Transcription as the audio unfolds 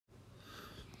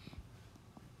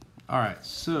Alright,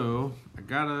 so I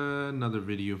got another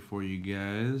video for you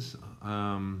guys.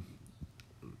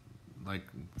 Like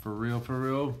for real,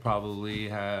 probably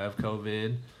have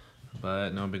COVID, but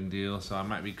no big deal. So I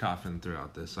might be coughing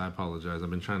throughout this. I apologize. I've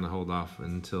been trying to hold off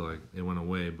until it went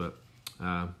away, but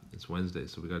it's Wednesday,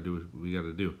 so we gotta do what we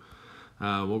gotta do.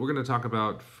 What we're gonna talk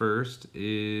about first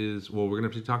is, we're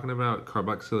gonna be talking about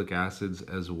carboxylic acids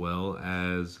as well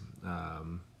as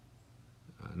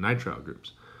nitrile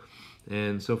groups.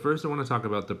 And so first I want to talk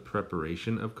about the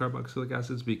preparation of carboxylic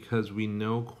acids because we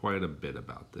know quite a bit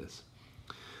about this.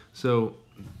 So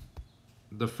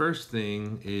the first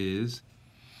thing is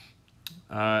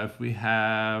if we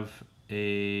have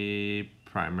a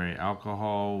primary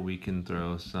alcohol, we can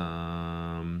throw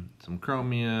some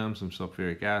chromium, some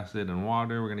sulfuric acid and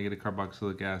water. We're going to get a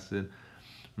carboxylic acid.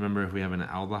 Remember, if we have an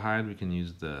aldehyde, we can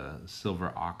use the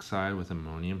silver oxide with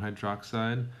ammonium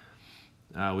hydroxide.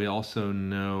 We also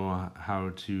know how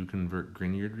to convert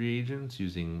Grignard reagents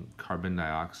using carbon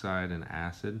dioxide and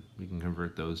acid. We can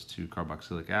convert those to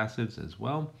carboxylic acids as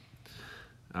well.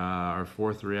 Our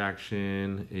fourth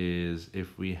reaction is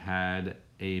if we had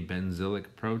a benzylic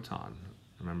proton.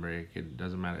 Remember, it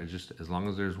doesn't matter, just as long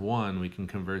as there's one, we can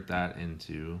convert that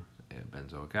into a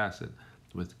benzoic acid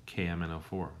with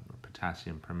KMNO4, or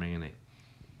potassium permanganate.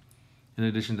 In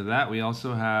addition to that, we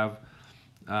also have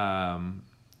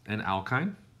an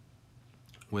alkyne.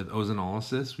 With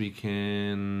ozonolysis, we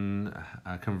can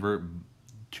convert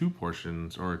two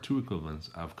portions or two equivalents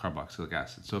of carboxylic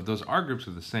acid. So if those R groups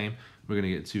are the same, we're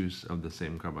going to get two of the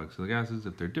same carboxylic acids.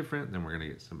 If they're different, then we're going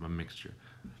to get a mixture.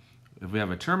 If we have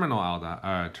a terminal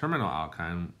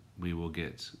alkyne, we will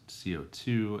get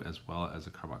CO2 as well as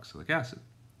a carboxylic acid.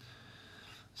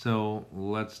 So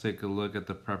let's take a look at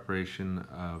the preparation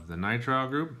of the nitrile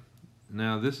group.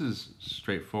 Now this is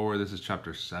straightforward. This is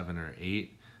chapter 7 or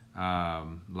 8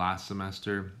 last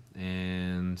semester,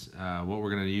 and what we're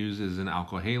going to use is an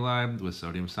alkyl halide with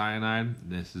sodium cyanide.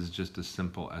 This is just a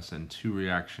simple SN2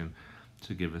 reaction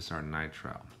to give us our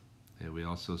nitrile. And we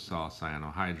also saw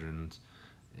cyanohydrins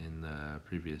in the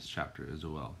previous chapter as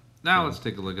well. Now let's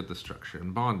take a look at the structure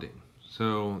and bonding.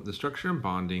 So the structure and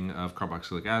bonding of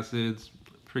carboxylic acids,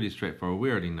 pretty straightforward. We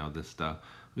already know this stuff.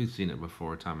 We've seen it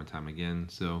before time and time again.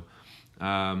 So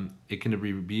it can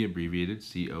be abbreviated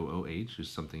COOH, is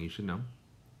something you should know,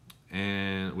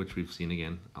 and which we've seen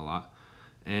again a lot.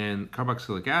 And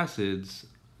carboxylic acids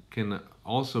can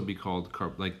also be called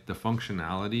like the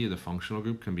functionality, the functional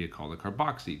group can be called a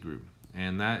carboxy group,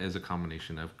 and that is a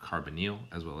combination of carbonyl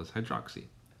as well as hydroxy,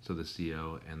 so the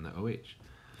CO and the OH.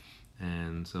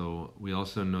 And so we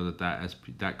also know that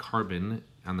that carbon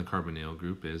on the carbonyl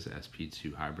group is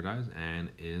sp2 hybridized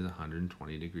and is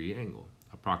 120 degree angle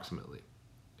approximately.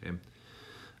 Okay.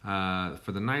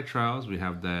 For the nitriles, we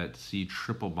have that C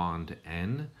triple bond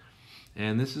N,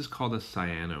 and this is called a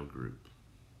cyano group.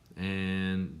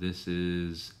 And this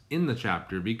is in the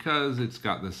chapter because it's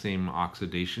got the same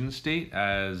oxidation state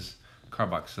as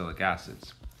carboxylic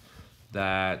acids.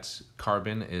 That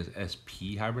carbon is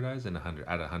sp hybridized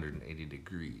at 180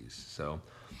 degrees. So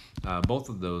both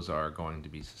of those are going to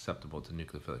be susceptible to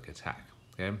nucleophilic attack.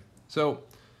 Okay, so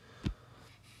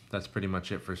that's pretty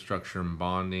much it for structure and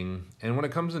bonding. And when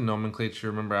it comes to nomenclature,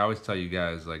 remember, I always tell you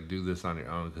guys, like, do this on your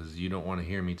own because you don't want to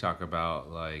hear me talk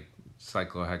about like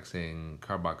cyclohexane,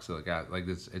 carboxylic acid. Like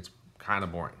this, it's kind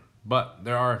of boring. But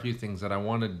there are a few things that I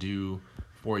want to do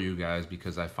for you guys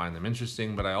because I find them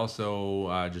interesting, but I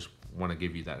also just want to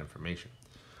give you that information.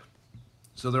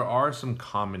 So there are some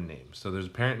common names. So there's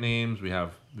parent names.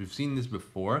 We've seen this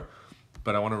before,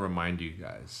 but I want to remind you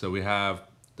guys. So we have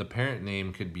the parent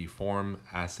name could be form,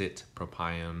 acet,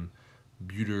 propion,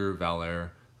 butyr,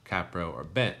 valer, capro, or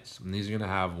benz. And these are going to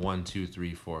have 1, 2,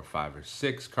 3, 4, 5, or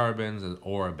 6 carbons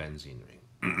or a benzene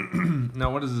ring.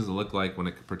 Now, what does this look like when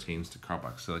it pertains to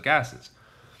carboxylic acids?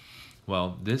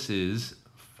 Well, this is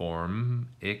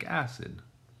formic acid.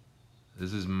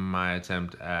 This is my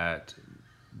attempt at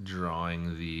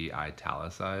drawing the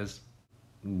italicized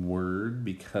word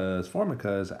because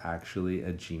Formica is actually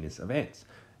a genus of ants.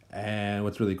 And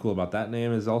what's really cool about that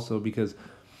name is also because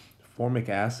formic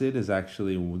acid is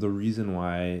actually the reason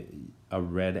why a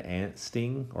red ant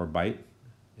sting or bite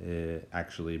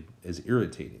actually is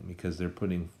irritating, because they're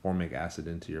putting formic acid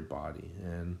into your body.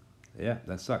 And yeah,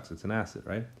 that sucks. It's an acid,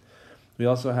 right? We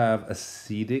also have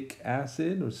acetic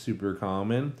acid, which is super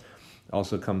common.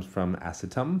 Also comes from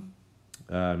acetum,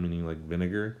 meaning like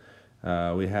vinegar.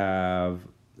 We have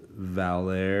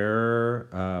valeric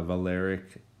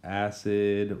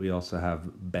acid. We also have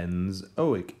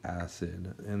benzoic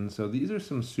acid. And so these are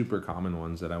some super common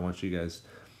ones that I want you guys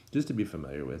just to be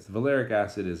familiar with. Valeric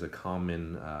acid is a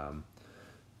common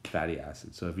fatty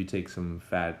acids. So if you take some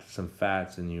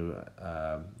fats and you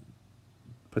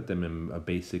put them in a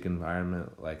basic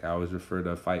environment, like I always refer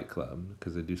to Fight Club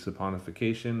because they do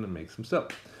saponification and make some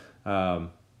soap.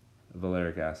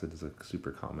 Valeric acid is a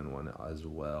super common one as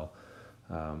well.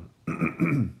 And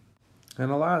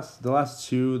the last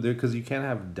two, because you can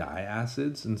have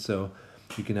diacids, and so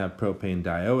you can have propane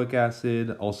dioic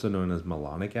acid, also known as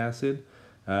malonic acid,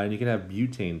 and you can have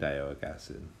butane dioic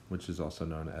acid, which is also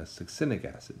known as succinic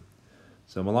acid.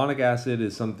 So malonic acid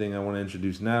is something I want to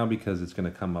introduce now because it's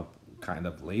going to come up kind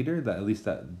of later, at least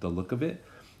the look of it.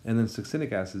 And then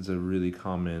succinic acid is a really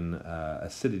common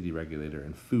acidity regulator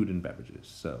in food and beverages.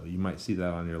 So you might see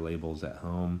that on your labels at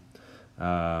home.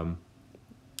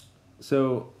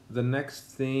 So the next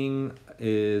thing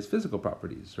is physical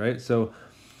properties, right? So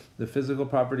the physical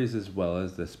properties as well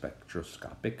as the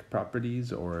spectroscopic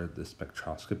properties or the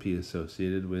spectroscopy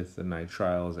associated with the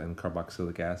nitriles and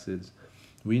carboxylic acids.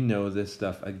 We know this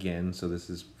stuff again, so this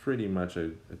is pretty much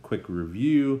a quick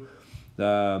review.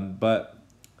 But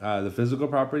the physical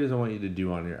properties I want you to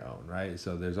do on your own, right?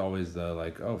 So there's always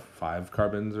the 5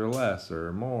 carbons or less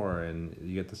or more, and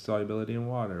you get the solubility in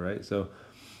water, right? So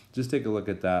just take a look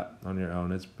at that on your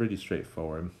own. It's pretty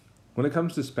straightforward. When it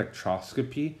comes to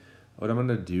spectroscopy, what I'm going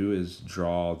to do is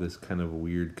draw this kind of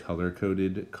weird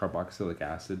color-coded carboxylic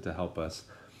acid to help us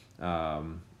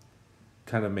kind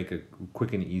of make a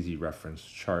quick and easy reference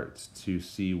chart to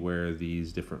see where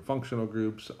these different functional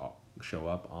groups show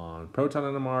up on proton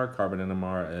NMR, carbon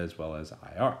NMR, as well as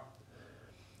IR.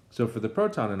 So for the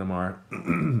proton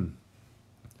NMR,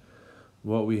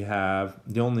 what we have,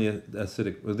 the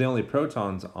only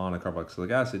protons on a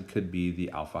carboxylic acid could be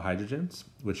the alpha hydrogens,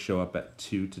 which show up at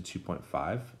 2 to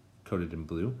 2.5, coded in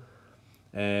blue,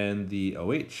 and the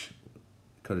OH,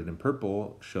 coded in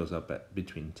purple, shows up at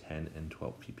between 10 and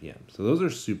 12 ppm. So those are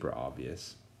super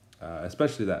obvious,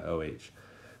 especially that OH.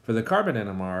 For the carbon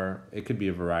NMR, it could be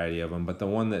a variety of them, but the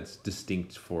one that's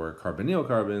distinct for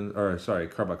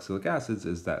carboxylic acids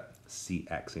is that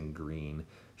CX in green,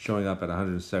 showing up at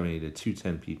 170 to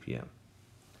 210 ppm.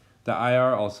 The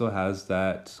IR also has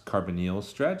that carbonyl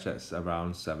stretch at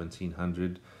around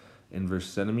 1700 inverse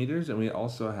centimeters, and we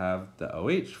also have the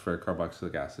OH for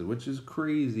carboxylic acid, which is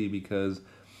crazy because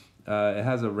it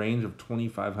has a range of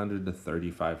 2500 to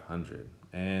 3500,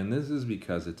 and this is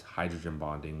because it's hydrogen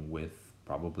bonding with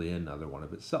probably another one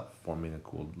of itself, forming a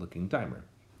cool looking dimer.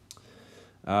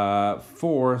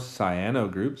 For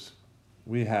cyano groups,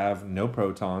 we have no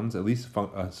protons, at least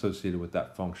associated with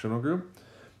that functional group,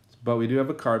 but we do have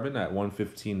a carbon at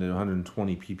 115 to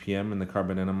 120 ppm in the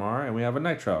carbon NMR, and we have a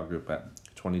nitrile group at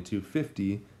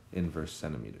 2250 inverse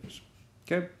centimeters.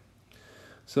 Okay,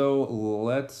 so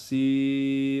let's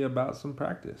see about some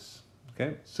practice.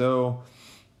 Okay, so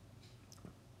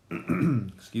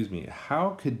excuse me, how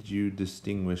could you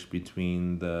distinguish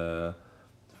between the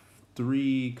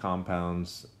 3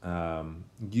 compounds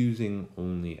using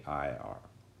only IR?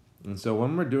 And so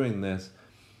when we're doing this,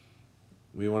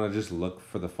 we want to just look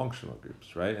for the functional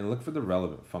groups, right? And look for the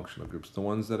relevant functional groups, the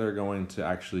ones that are going to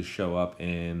actually show up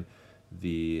in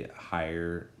the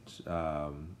higher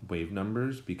wave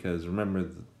numbers, because remember,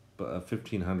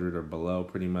 1500 or below,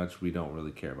 pretty much, we don't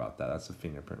really care about that. That's the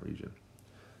fingerprint region.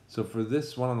 So for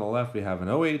this one on the left, we have an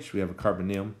OH, we have a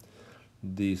carbonyl.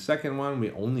 The second one, we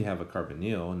only have a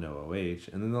carbonyl, no OH.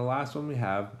 And then the last one, we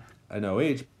have an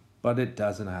OH, but it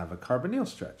doesn't have a carbonyl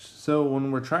stretch. So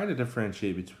when we're trying to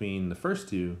differentiate between the first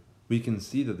two, we can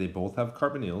see that they both have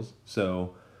carbonyls.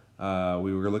 So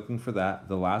we were looking for that.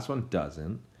 The last one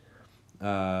doesn't.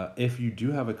 If you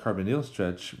do have a carbonyl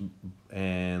stretch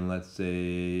and let's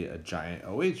say a giant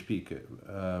OH peak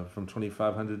from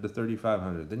 2500 to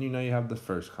 3500, then you know you have the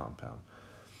first compound.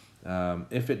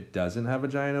 If it doesn't have a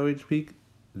giant OH peak,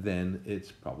 then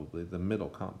it's probably the middle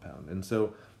compound. And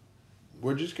so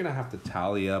we're just going to have to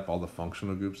tally up all the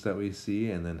functional groups that we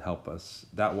see, and then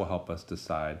that will help us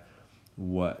decide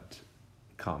what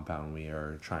compound we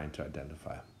are trying to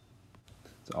identify.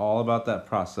 It's all about that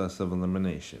process of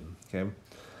elimination, okay?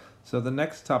 So the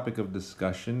next topic of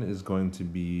discussion is going to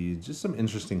be just some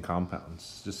interesting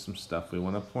compounds, just some stuff we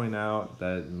want to point out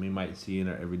that we might see in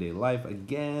our everyday life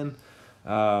again.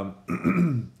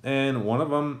 And one of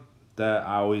them that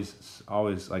I always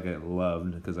I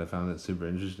loved because I found it super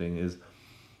interesting is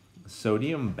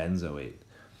sodium benzoate.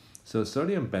 So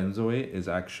sodium benzoate is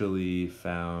actually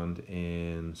found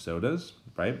in sodas,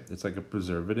 right? It's like a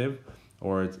preservative,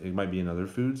 or it might be in other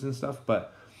foods and stuff.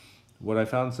 But what I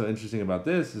found so interesting about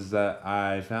this is that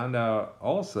I found out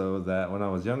also that when I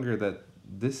was younger that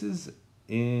this is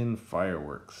in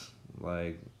fireworks.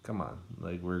 Like, come on.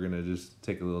 Like, we're going to just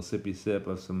take a little sippy sip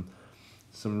of some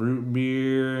some root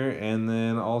beer, and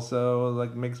then also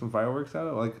like make some fireworks out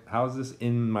of it. Like, how's this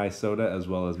in my soda as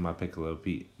well as my Piccolo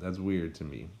Pete? That's weird to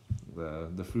me.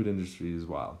 The food industry is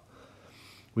wild.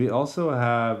 We also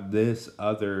have this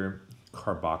other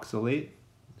carboxylate,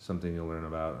 something you'll learn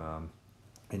about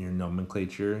in your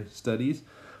nomenclature studies.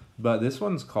 But this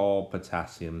one's called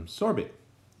potassium sorbate.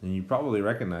 And you probably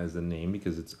recognize the name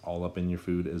because it's all up in your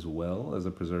food as well as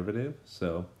a preservative.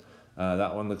 So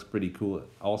that one looks pretty cool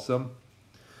also.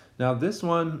 Now this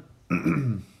one,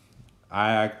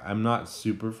 I'm not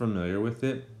super familiar with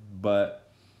it,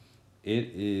 but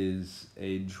it is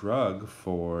a drug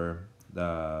for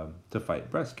to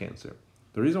fight breast cancer.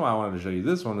 The reason why I wanted to show you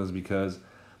this one is because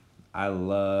I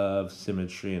love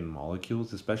symmetry in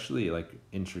molecules, especially like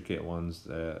intricate ones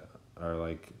that are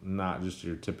like not just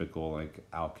your typical like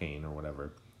alkane or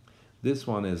whatever. This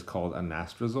one is called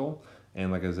anastrozole,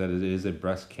 and like I said, it is a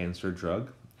breast cancer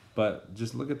drug. But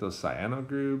just look at those cyano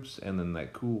groups, and then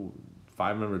that cool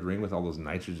five-membered ring with all those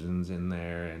nitrogens in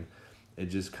there, and it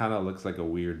just kind of looks like a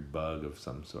weird bug of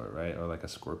some sort, right? Or like a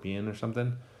scorpion or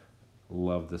something.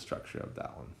 Love the structure of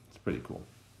that one. It's pretty cool.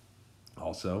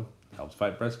 Also, helps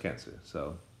fight breast cancer.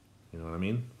 So, you know what I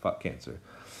mean? Fuck cancer.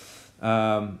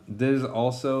 There's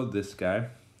also this guy.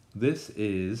 This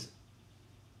is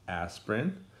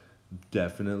aspirin.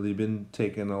 Definitely been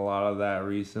taking a lot of that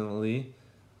recently.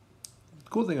 The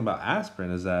cool thing about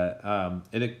aspirin is that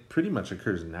it pretty much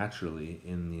occurs naturally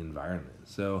in the environment.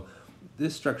 So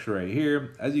this structure right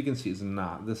here, as you can see, is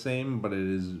not the same, but it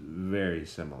is very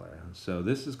similar. So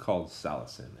this is called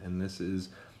salicin, and this is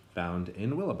found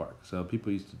in willow bark. So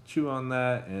people used to chew on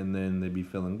that, and then they'd be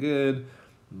feeling good,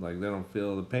 like they don't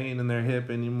feel the pain in their hip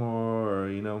anymore,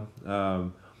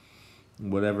 or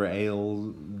whatever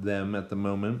ails them at the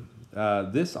moment.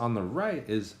 This on the right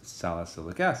is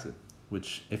salicylic acid,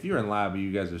 which if you're in lab,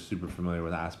 you guys are super familiar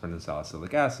with aspirin and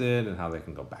salicylic acid and how they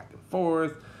can go back and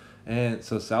forth. And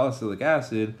so salicylic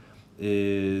acid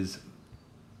is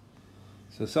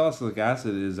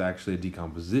actually a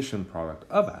decomposition product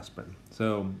of aspirin.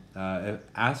 So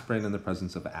aspirin in the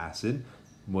presence of acid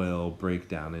will break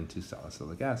down into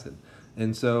salicylic acid.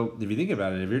 And so if you think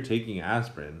about it, if you're taking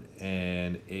aspirin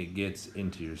and it gets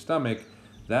into your stomach,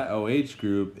 that OH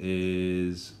group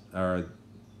is, or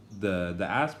the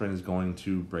aspirin is going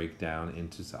to break down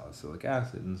into salicylic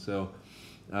acid. And so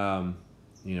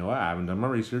you know what? I haven't done my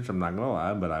research, I'm not going to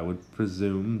lie, but I would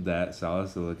presume that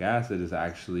salicylic acid is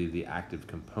actually the active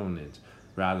component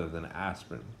rather than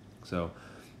aspirin. So,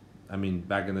 I mean,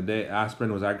 back in the day,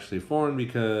 aspirin was actually formed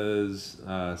because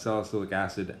salicylic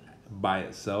acid by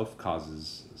itself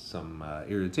causes some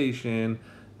irritation,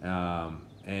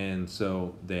 and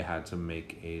so they had to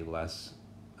make a less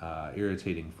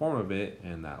irritating form of it,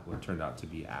 and that turned out to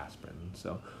be aspirin.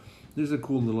 So there's a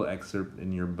cool little excerpt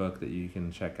in your book that you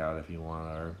can check out if you want,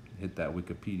 or hit that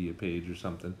Wikipedia page or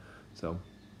something. So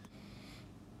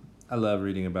I love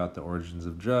reading about the origins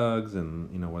of drugs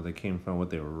and, you know, where they came from, what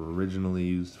they were originally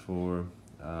used for.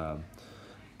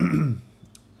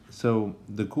 So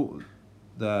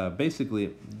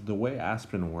basically the way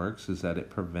aspirin works is that it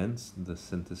prevents the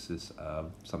synthesis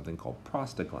of something called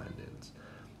prostaglandins.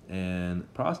 And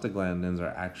prostaglandins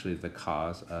are actually the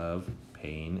cause of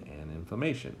pain and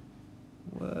inflammation.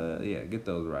 Well, yeah, get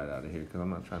those right out of here because I'm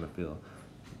not trying to feel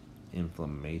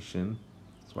inflammation.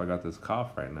 That's why I got this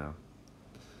cough right now.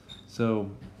 So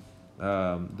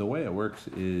the way it works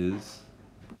is,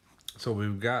 so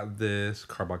we've got this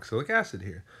carboxylic acid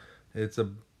here. It's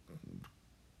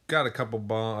got a couple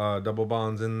double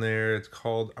bonds in there. It's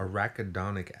called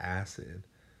arachidonic acid.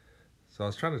 So I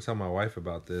was trying to tell my wife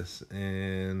about this,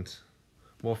 and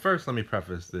well, first let me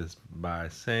preface this by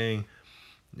saying,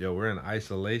 we're in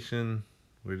isolation.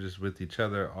 We're just with each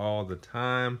other all the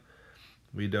time.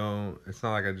 It's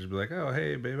not like I just be like, oh,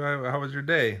 hey, baby, how was your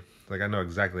day? Like, I know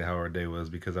exactly how our day was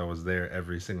because I was there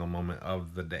every single moment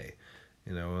of the day,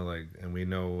 and we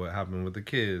know what happened with the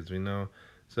kids,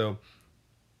 So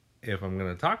if I'm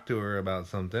going to talk to her about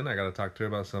something, I got to talk to her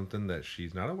about something that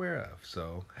she's not aware of.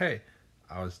 So, hey,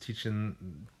 I was teaching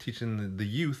the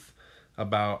youth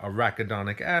about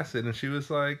arachidonic acid, and she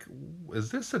was like, is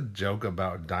this a joke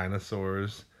about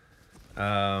dinosaurs?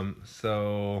 Kinda,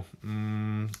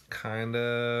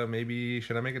 maybe,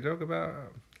 should I make a joke about,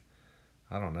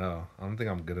 I don't know. I don't think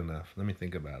I'm good enough. Let me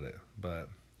think about it. But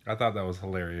I thought that was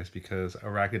hilarious because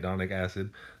arachidonic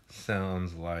acid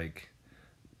sounds like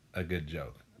a good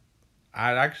joke.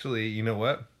 I'd actually, you know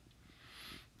what?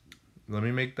 Let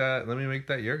me make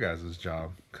that your guys'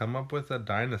 job. Come up with a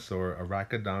dinosaur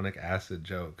arachidonic acid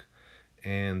joke.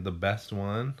 And the best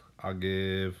one, I'll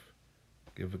give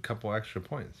a couple extra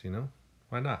points,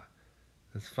 Why not?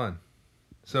 It's fun.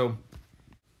 So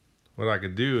what I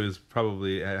could do is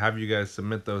probably have you guys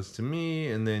submit those to me,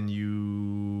 and then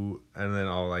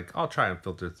I'll try and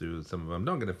filter through some of them.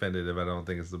 Don't get offended if I don't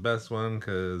think it's the best one,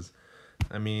 because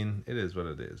I mean, it is what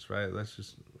it is, right?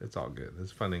 It's all good.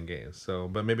 It's fun and games. So,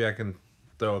 but maybe I can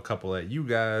throw a couple at you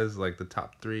guys, like the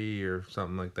top 3 or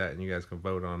something like that, and you guys can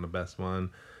vote on the best one,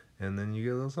 and then you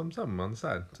get a little something on the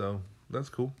side. So that's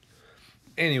cool.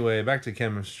 Anyway, back to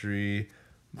chemistry.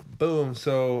 Boom.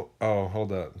 So, oh,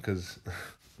 hold up, because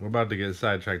we're about to get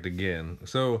sidetracked again.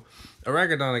 So,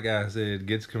 arachidonic acid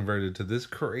gets converted to this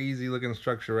crazy looking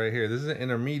structure right here. This is an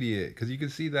intermediate, because you can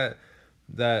see that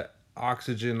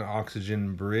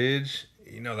oxygen bridge,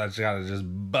 that's gotta just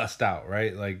bust out,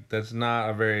 right? Like, that's not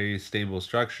a very stable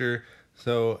structure.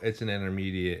 So it's an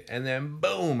intermediate, and then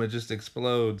boom, it just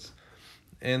explodes,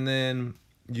 and then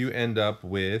you end up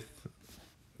with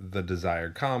the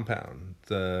desired compound,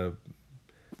 the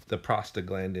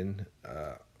prostaglandin,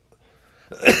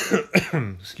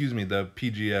 excuse me, the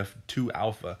PGF2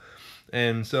 alpha.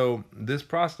 And so this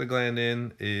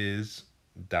prostaglandin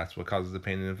that's what causes the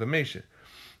pain and inflammation.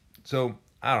 So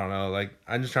I don't know, like,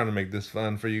 I'm just trying to make this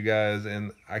fun for you guys,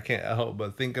 and I can't help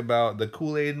but think about the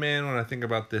Kool-Aid Man when I think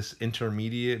about this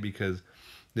intermediate, because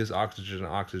this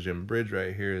oxygen bridge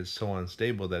right here is so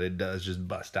unstable that it does just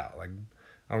bust out. Like,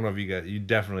 I don't know if you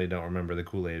definitely don't remember the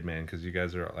Kool-Aid Man, because you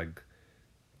guys are like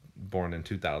born in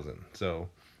 2000. So,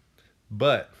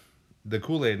 but the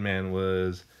Kool-Aid Man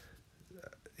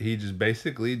he just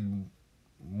basically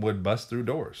would bust through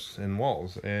doors and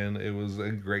walls, and it was a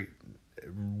great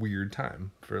weird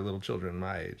time for little children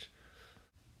my age.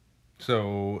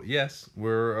 So yes,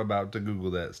 we're about to Google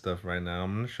that stuff right now.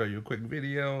 I'm gonna show you a quick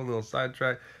video, a little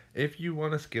sidetrack. If you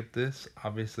want to skip this,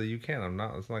 obviously you can. It's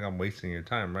not like I'm wasting your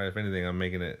time, right? If anything,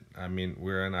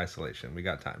 we're in isolation. We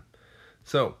got time.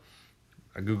 So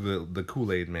I Googled the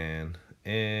Kool-Aid Man,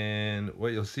 and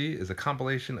what you'll see is a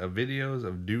compilation of videos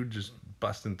of dude just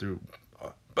busting through.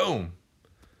 Boom!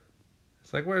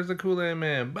 It's like, where's the Kool-Aid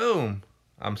Man? Boom!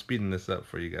 I'm speeding this up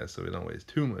for you guys so we don't waste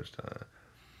too much time.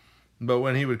 But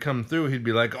when he would come through, he'd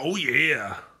be like, oh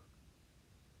yeah!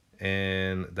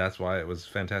 And that's why it was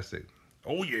fantastic.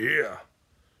 Oh yeah!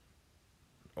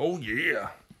 Oh yeah!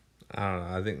 I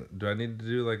don't know. Do I need to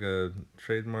do like a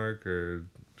trademark or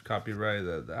copyright?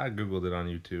 I Googled it on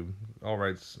YouTube. All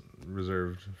rights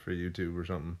reserved for YouTube or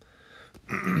something.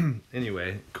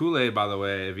 Anyway, Kool-Aid, by the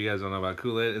way, if you guys don't know about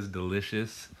Kool-Aid, is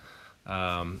delicious.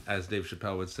 As Dave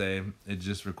Chappelle would say, it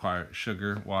just requires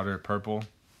sugar, water, purple.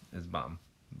 It's bomb,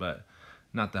 but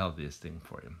not the healthiest thing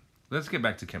for you. Let's get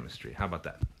back to chemistry. How about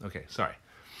that? Okay, sorry.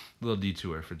 A little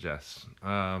detour for Jess.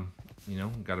 Got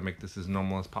to make this as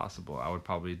normal as possible. I would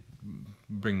probably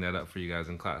bring that up for you guys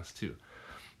in class too.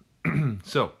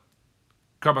 So,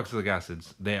 carboxylic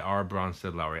acids, they are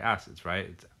Bronsted-Lowry acids, right?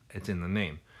 It's in the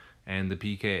name. And the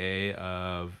pKa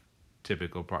of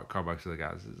typical carboxylic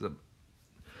acids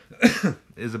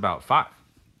is about 5.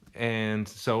 And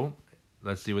so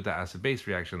let's see what the acid-base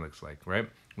reaction looks like, right?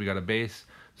 We got a base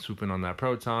swooping on that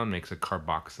proton, makes a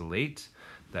carboxylate,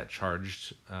 that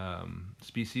charged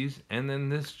species, and then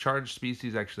this charged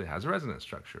species actually has a resonance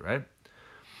structure, right?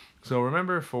 So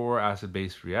remember, for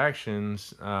acid-base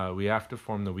reactions, we have to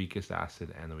form the weakest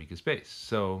acid and the weakest base.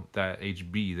 So that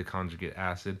HB, the conjugate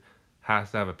acid,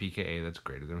 has to have a pKa that's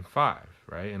greater than 5,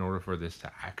 right? In order for this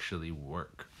to actually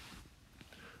work.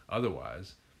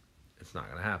 Otherwise, it's not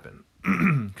going to happen,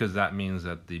 because that means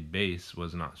that the base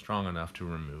was not strong enough to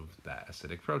remove that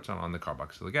acidic proton on the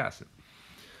carboxylic acid.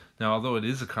 Now, although it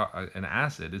is an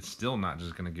acid, it's still not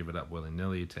just going to give it up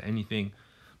willy-nilly to anything.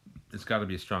 It's got to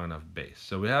be a strong enough base.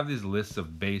 So we have these lists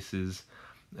of bases.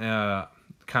 Kind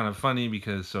of funny,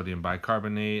 because sodium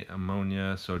bicarbonate,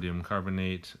 ammonia, sodium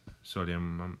carbonate,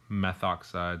 sodium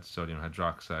methoxide, sodium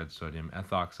hydroxide, sodium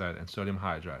ethoxide, and sodium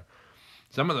hydride.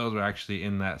 Some of those were actually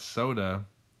in that soda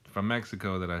from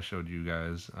Mexico that I showed you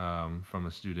guys from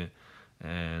a student.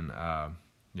 And,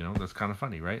 that's kind of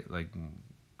funny, right? Like,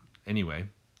 anyway,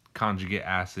 conjugate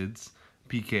acids,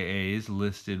 pKa's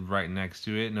listed right next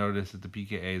to it. Notice that the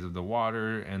pKa's of the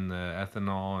water and the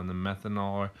ethanol and the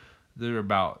methanol, they're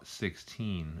about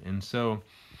 16. And so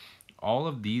all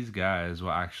of these guys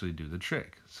will actually do the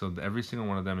trick. So every single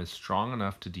one of them is strong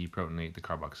enough to deprotonate the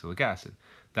carboxylic acid.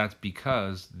 That's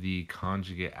because the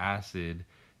conjugate acid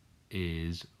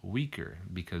is weaker,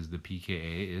 because the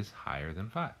pKa is higher than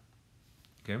 5.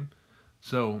 Okay?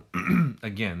 So,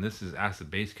 again, this is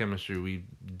acid-base chemistry. We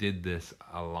did this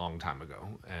a long time ago.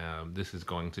 This is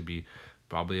going to be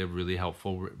probably a really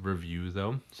helpful review,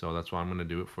 though. So that's why I'm going to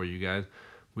do it for you guys.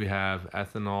 We have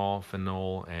ethanol,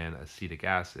 phenol, and acetic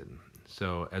acid.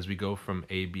 So as we go from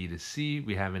A, B to C,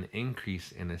 we have an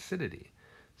increase in acidity.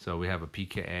 So we have a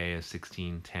pKa of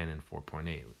 16, 10, and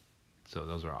 4.8. So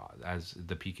those are all, as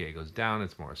the pKa goes down,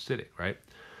 it's more acidic, right?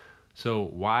 So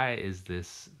why is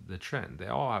this the trend?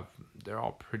 They're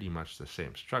all pretty much the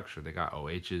same structure. They got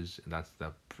OHs, and that's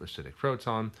the acidic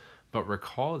proton. But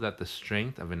recall that the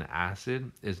strength of an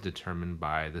acid is determined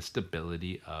by the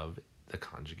stability of the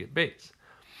conjugate base.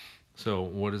 So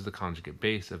what does the conjugate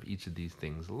base of each of these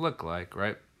things look like,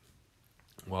 right?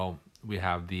 Well, we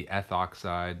have the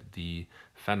ethoxide, the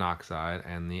phenoxide,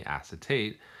 and the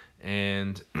acetate,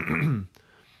 and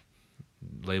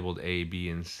labeled A, B,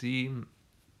 and C.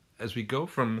 As we go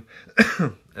from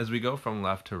as we go from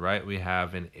left to right, we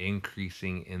have an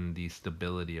increasing in the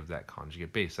stability of that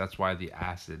conjugate base. That's why the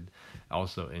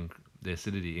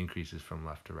acidity increases from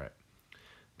left to right.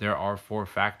 There are 4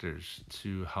 factors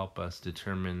to help us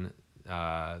determine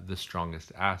the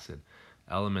strongest acid: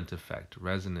 element effect,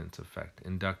 resonance effect,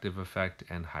 inductive effect,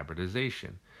 and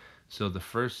hybridization. So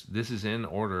this is in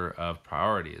order of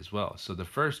priority as well. So the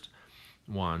first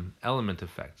one, element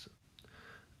effects.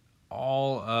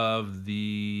 All of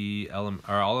the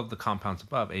compounds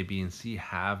above, A, B, and C,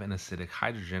 have an acidic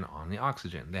hydrogen on the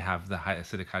oxygen. They have the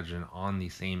acidic hydrogen on the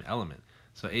same element.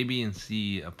 So A, B, and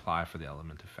C apply for the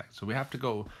element effect. So we have to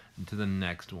go to the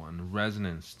next one,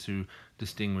 resonance, to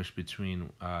distinguish between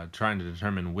trying to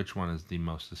determine which one is the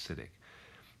most acidic.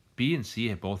 B and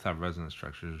C both have resonance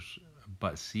structures,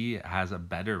 but C has a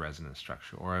better resonance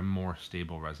structure, or a more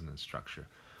stable resonance structure.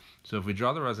 So if we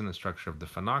draw the resonance structure of the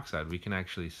phenoxide, we can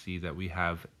actually see that we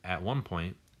have at one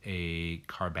point a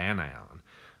carbanion,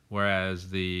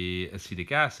 whereas the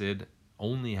acetic acid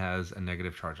only has a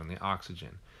negative charge on the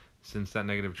oxygen. Since that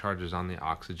negative charge is on the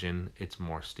oxygen, it's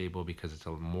more stable because it's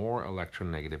a more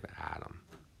electronegative atom.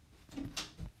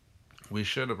 We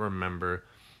should remember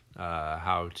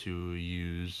how to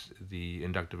use the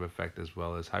inductive effect as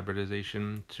well as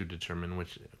hybridization to determine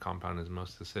which compound is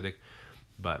most acidic,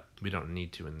 but we don't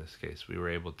need to in this case. We were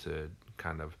able to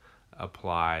kind of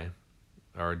apply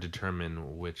or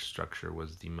determine which structure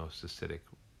was the most acidic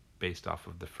based off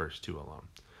of the first 2 alone.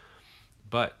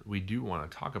 But we do want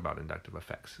to talk about inductive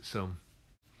effects.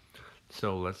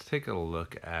 So let's take a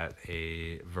look at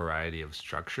a variety of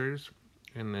structures,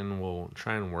 and then we'll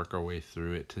try and work our way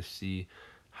through it to see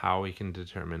how we can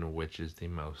determine which is the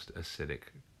most acidic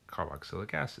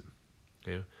carboxylic acid.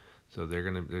 Okay, so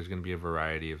there's gonna be a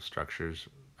variety of structures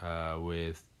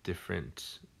with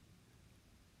different,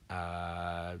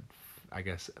 I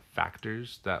guess,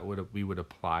 factors that we would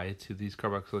apply to these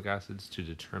carboxylic acids to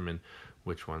determine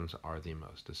which ones are the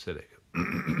most acidic.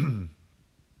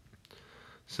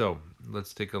 So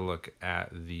let's take a look at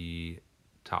the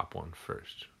top one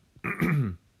first.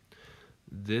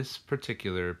 This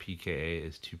particular pKa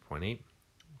is 2.8,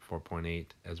 4.8,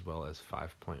 as well as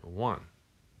 5.1.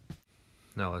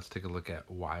 Now let's take a look at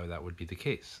why that would be the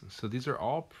case. So these are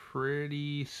all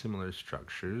pretty similar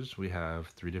structures. We have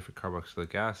 3 different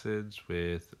carboxylic acids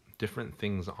with different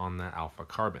things on the alpha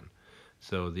carbon.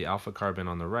 So the alpha carbon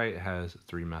on the right has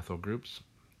 3 methyl groups,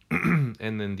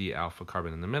 and then the alpha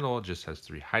carbon in the middle just has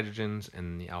 3 hydrogens,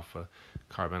 and the alpha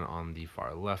carbon on the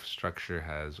far left structure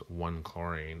has 1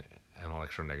 chlorine, an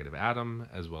electronegative atom,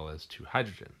 as well as 2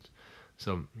 hydrogens.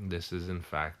 So this is in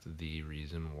fact the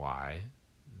reason why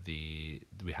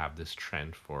we have this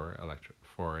trend for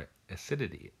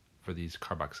acidity for these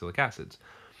carboxylic acids.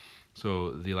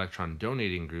 So the electron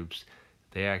donating groups,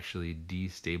 they actually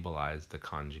destabilize the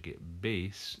conjugate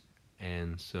base,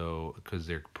 and so because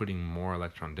they're putting more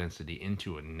electron density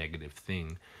into a negative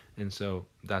thing, and so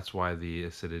that's why the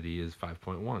acidity is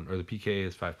 5.1, or the pKa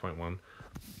is 5.1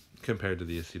 compared to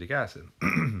the acetic acid.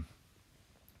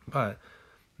 But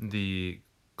the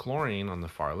chlorine on the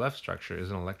far left structure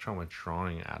is an electron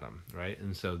withdrawing atom, right?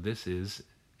 And so this is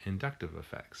inductive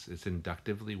effects. It's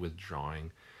inductively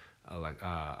withdrawing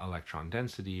electron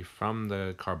density from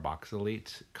the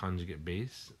carboxylate conjugate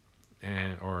base,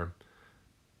 from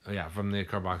the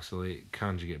carboxylate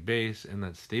conjugate base, and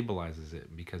that stabilizes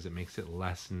it because it makes it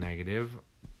less negative,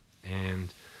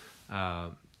 and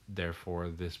therefore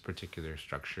this particular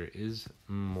structure is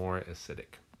more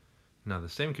acidic. Now the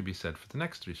same could be said for the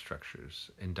next 3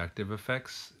 structures. Inductive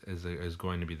effects is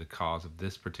going to be the cause of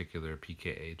this particular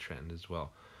pKa trend as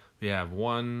well. We have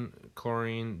 1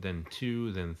 chlorine, then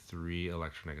 2, then 3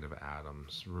 electronegative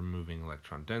atoms, removing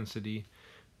electron density,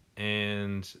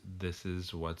 and this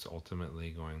is what's ultimately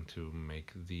going to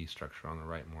make the structure on the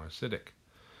right more acidic.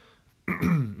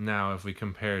 Now if we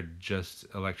compare just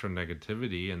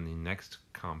electronegativity in the next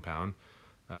compound,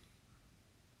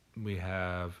 we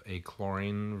have a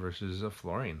chlorine versus a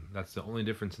fluorine. That's the only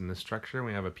difference in this structure.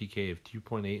 We have a pK of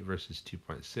 2.8 versus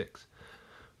 2.6.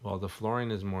 While the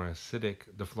fluorine is more acidic,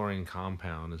 the fluorine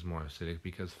compound is more acidic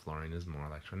because fluorine is more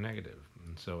electronegative.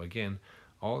 And so again,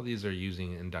 all of these are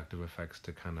using inductive effects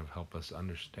to kind of help us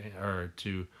understand, or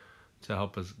to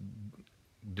help us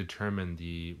determine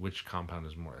which compound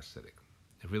is more acidic.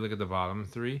 If we look at the bottom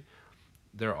three,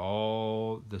 they're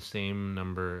all the same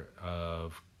number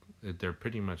of, they're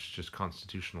pretty much just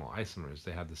constitutional isomers.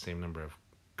 They have the same number of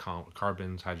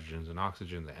carbons, hydrogens, and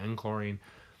oxygens, and chlorine.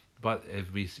 But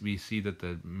if we see that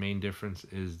the main difference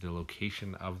is the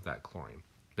location of that chlorine.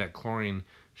 That chlorine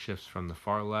shifts from the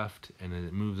far left and then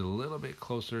it moves a little bit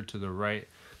closer to the right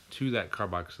to that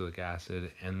carboxylic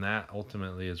acid, and that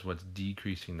ultimately is what's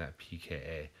decreasing that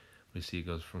pKa. We see it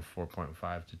goes from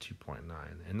 4.5 to 2.9,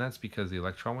 and that's because the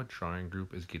electron withdrawing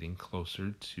group is getting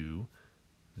closer to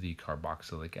the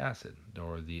carboxylic acid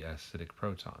or the acidic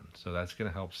proton. So that's going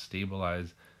to help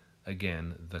stabilize,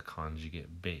 again, the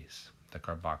conjugate base, the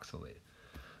carboxylate.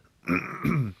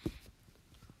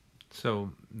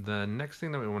 So the next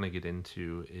thing that we want to get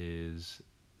into is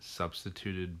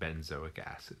substituted benzoic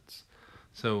acids.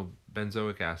 So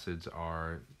benzoic acids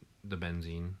are the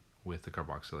benzene with the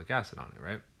carboxylic acid on it,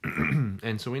 right?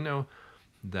 And so we know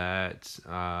that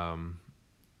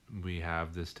we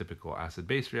have this typical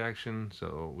acid-base reaction.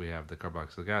 So we have the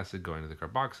carboxylic acid going to the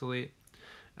carboxylate,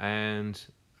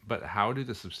 but how do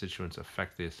the substituents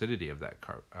affect the acidity of that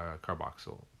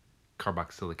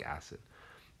carboxylic acid?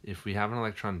 If we have an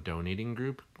electron donating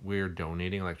group, we're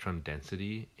donating electron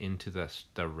density into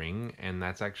the ring, and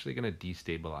that's actually going to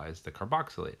destabilize the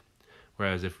carboxylate.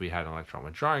 Whereas if we had an electron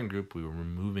withdrawing group, we were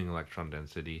removing electron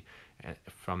density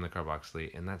from the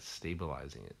carboxylate, and that's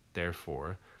stabilizing it.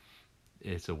 Therefore,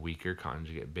 it's a weaker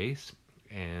conjugate base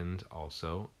and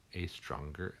also a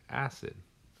stronger acid,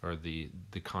 or the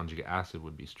conjugate acid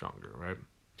would be stronger, right?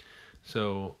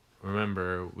 So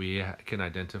remember, we can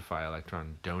identify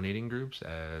electron donating groups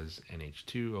as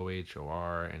NH2, OH,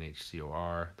 OR,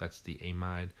 NHCOR, that's the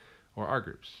amide, or R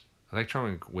groups.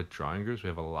 Electron withdrawing groups, we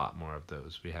have a lot more of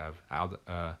those. We have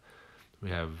halides,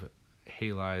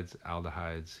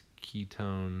 aldehydes,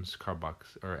 ketones,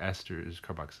 esters,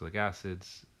 carboxylic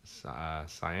acids,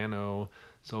 cyano,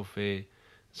 sulfonate,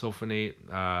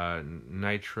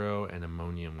 nitro, and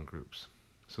ammonium groups.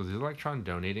 So the electron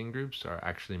donating groups are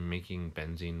actually making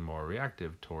benzene more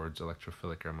reactive towards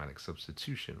electrophilic aromatic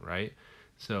substitution, right?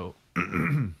 So,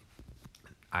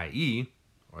 i.e.,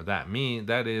 or that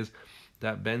is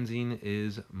that benzene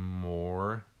is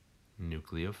more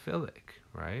nucleophilic,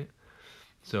 right?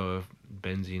 So if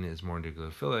benzene is more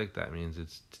nucleophilic, that means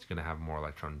it's going to have more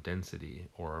electron density,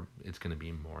 or it's going to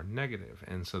be more negative.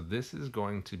 And so this is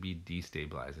going to be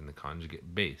destabilizing the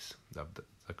conjugate base of the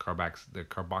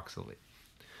carboxylate.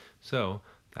 So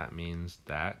that means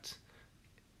that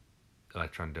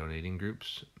electron donating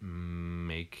groups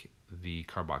make the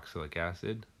carboxylic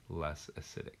acid less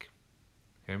acidic.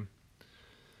 Okay.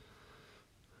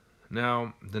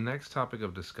 Now, the next topic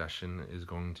of discussion is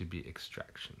going to be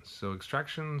extractions. So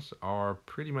extractions are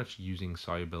pretty much using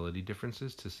solubility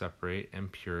differences to separate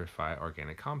and purify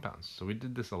organic compounds. So we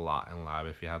did this a lot in lab.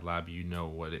 If you had lab, you know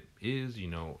what it is. You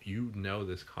know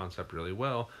this concept really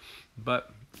well,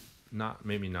 but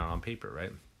maybe not on paper,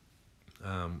 right?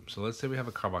 So let's say we have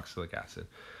a carboxylic acid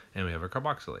and we have a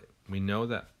carboxylate. We know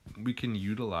that we can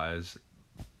utilize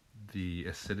the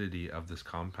acidity of this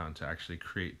compound to actually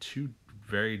create two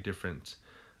very different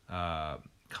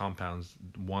compounds.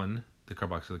 One, the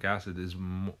carboxylic acid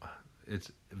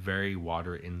it's very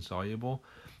water insoluble,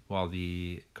 while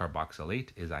the carboxylate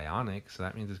is ionic, so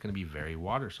that means it's going to be very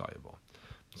water soluble.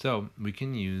 So we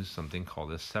can use something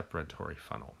called a separatory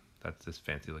funnel. That's this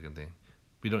fancy looking thing.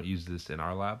 We don't use this in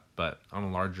our lab, but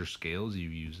on larger scales you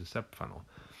use a sep funnel.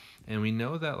 And we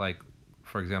know that, like,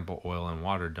 for example, oil and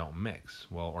water don't mix.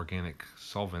 Well, organic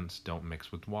solvents don't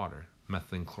mix with water.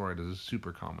 Methylene chloride is a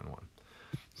super common one.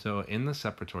 So in the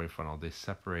separatory funnel, they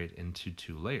separate into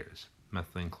two layers.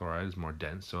 Methylene chloride is more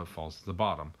dense, so it falls to the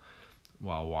bottom,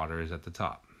 while water is at the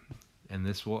top. And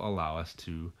this will allow us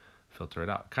to filter it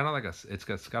out. Kind of like it's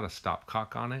got a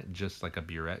stopcock on it, just like a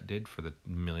burette did for the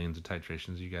millions of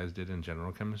titrations you guys did in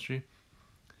general chemistry.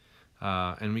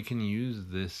 And we can use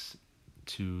this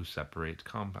to separate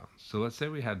compounds. So let's say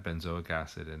we had benzoic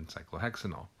acid and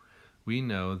cyclohexanol. We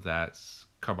know that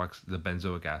the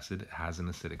benzoic acid has an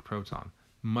acidic proton,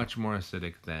 much more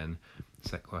acidic than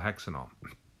cyclohexanol.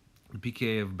 The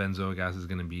pKa of benzoic acid is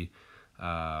going to be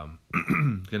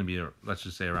let's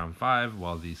just say around 5,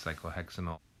 while the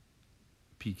cyclohexanol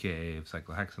pKa of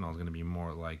cyclohexanol is going to be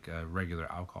more like a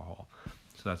regular alcohol.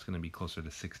 So that's going to be closer to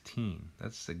 16.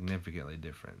 That's significantly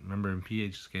different. Remember, in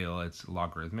pH scale, it's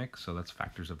logarithmic, so that's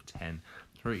factors of 10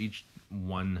 for each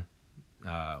numerical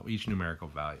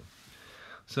value.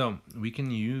 So we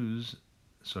can use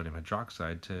sodium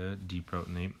hydroxide to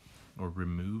deprotonate or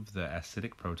remove the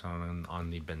acidic proton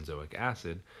on the benzoic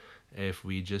acid if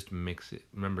we just mix it.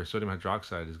 Remember, sodium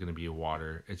hydroxide is going to be a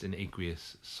water. It's an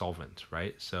aqueous solvent,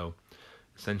 right? So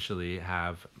essentially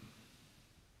have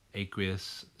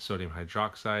aqueous sodium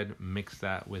hydroxide, mix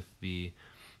that with the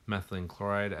methylene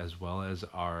chloride as well as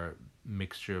our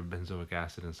mixture of benzoic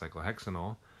acid and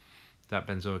cyclohexanol. That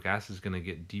benzoic acid is going to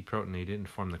get deprotonated and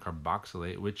form the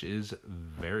carboxylate, which is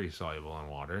very soluble in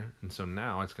water. And so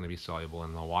now it's going to be soluble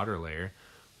in the water layer,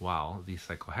 while the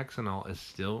cyclohexanol is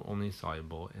still only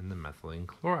soluble in the methylene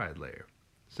chloride layer.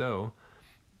 So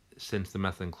since the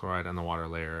methylene chloride and the water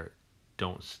layer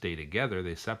don't stay together,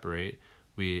 they separate,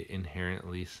 we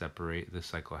inherently separate the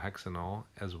cyclohexanol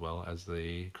as well as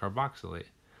the carboxylate.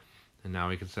 And now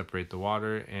we can separate the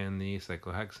water and the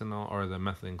cyclohexanol or the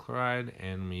methylene chloride,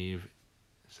 and we've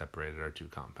separated our two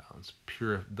compounds,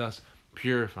 thus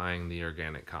purifying the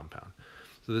organic compound.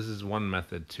 So this is one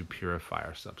method to purify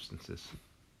our substances.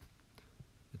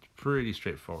 It's pretty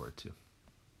straightforward too.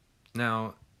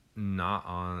 Now,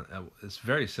 it's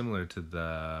very similar to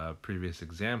the previous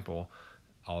example,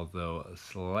 although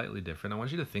slightly different. I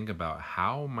want you to think about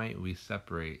how might we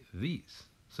separate these.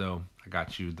 So I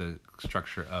got you the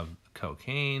structure of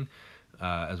cocaine,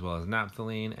 as well as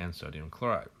naphthalene and sodium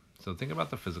chloride. So think about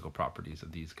the physical properties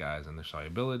of these guys and their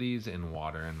solubilities in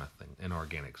water and in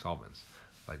organic solvents,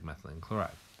 like methylene chloride.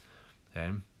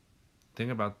 Okay?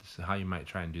 Think about this, how you might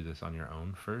try and do this on your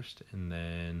own first, and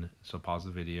then, so pause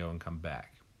the video and come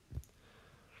back.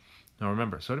 Now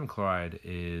remember, sodium chloride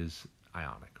is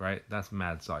ionic, right? That's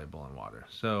mad soluble in water.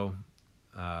 So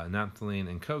naphthalene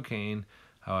and cocaine,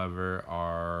 however,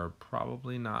 are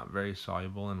probably not very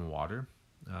soluble in water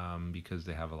because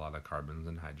they have a lot of carbons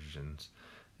and hydrogens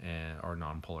or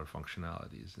nonpolar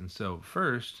functionalities. And so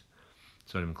first,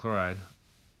 sodium chloride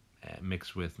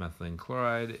mixed with methylene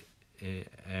chloride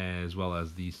as well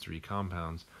as these three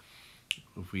compounds,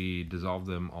 if we dissolve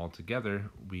them all together,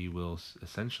 we will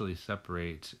essentially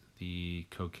separate the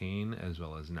cocaine as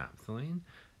well as naphthalene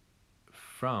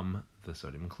from the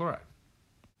sodium chloride.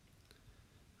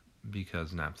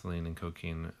 Because naphthalene and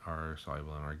cocaine are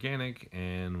soluble and organic,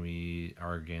 and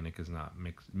our organic is not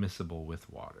miscible with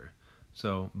water.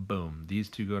 So boom, these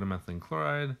two go to methylene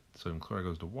chloride, sodium chloride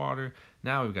goes to water.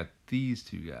 Now we've got these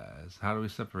two guys. How do we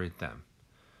separate them?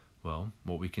 Well,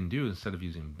 what we can do instead of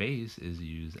using base is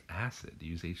use acid,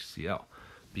 use HCl,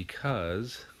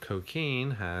 because cocaine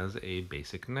has a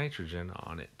basic nitrogen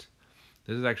on it.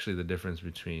 This is actually the difference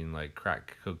between like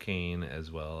crack cocaine as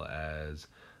well as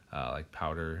like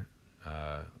powder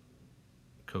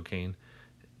cocaine,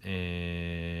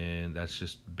 and that's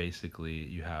just basically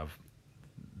you have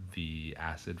the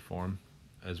acid form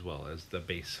as well as the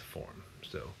base form.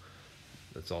 So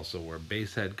that's also where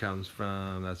base head comes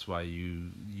from. That's why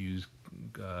you use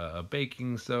a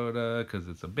baking soda, because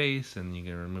it's a base and you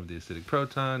can remove the acidic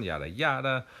proton, yada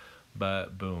yada.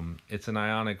 But boom, it's an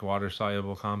ionic water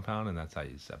soluble compound, and that's how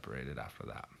you separate it after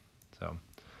that. So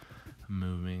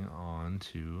moving on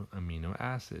to amino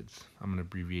acids. I'm going to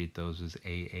abbreviate those as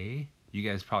AA. You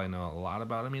guys probably know a lot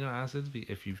about amino acids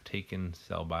if you've taken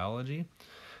cell biology.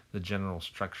 The general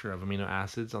structure of amino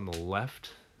acids on the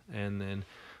left, and then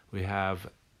we have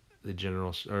the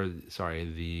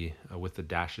with the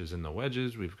dashes and the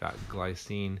wedges, we've got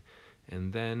glycine,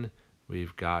 and then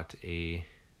we've got a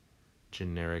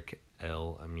generic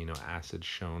L amino acid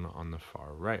shown on the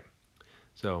far right.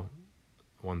 So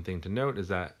one thing to note is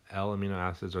that L amino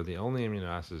acids are the only amino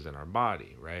acids in our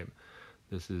body, right?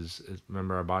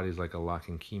 Remember, our body is like a lock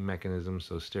and key mechanism,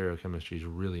 so stereochemistry is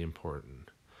really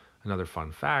important. Another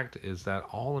fun fact is that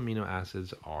all amino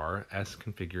acids are S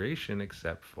configuration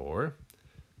except for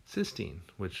cysteine,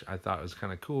 which I thought was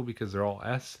kind of cool because they're all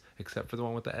S except for the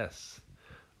one with the S,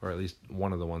 or at least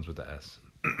one of the ones with the S.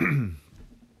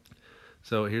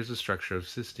 So here's the structure of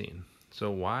cysteine. So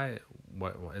what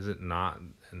is it not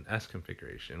an S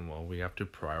configuration? Well, we have to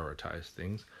prioritize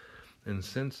things, and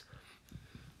since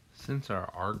our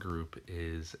R group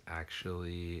is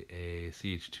actually a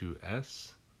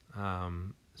CH2S,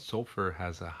 sulfur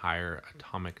has a higher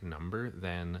atomic number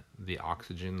than the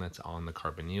oxygen that's on the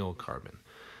carbonyl carbon.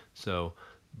 So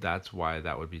that's why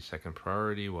that would be second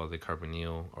priority, while the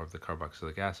carbonyl or the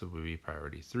carboxylic acid would be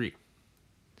priority 3.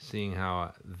 Seeing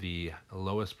how the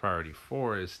lowest priority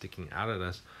 4 is sticking out at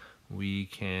us, we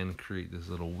can create this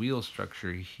little wheel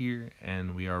structure here,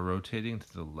 and we are rotating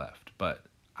to the left. But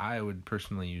I would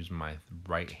personally use my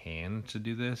right hand to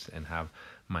do this and have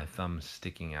my thumb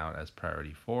sticking out as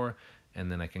priority 4,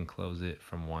 and then I can close it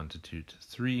from 1 to 2 to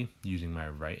 3 using my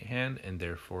right hand, and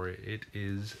therefore it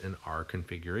is an R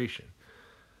configuration.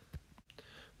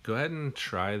 Go ahead and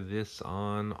try this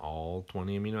on all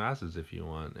 20 amino acids if you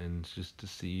want, and just to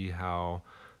see how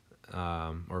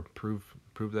or prove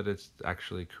that it's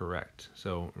actually correct.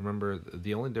 So remember,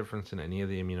 the only difference in any of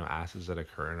the amino acids that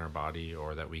occur in our body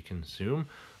or that we consume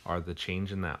are the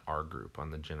change in that R group on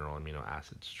the general amino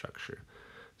acid structure.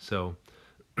 So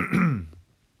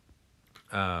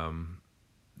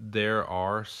there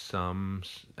are some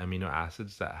amino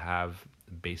acids that have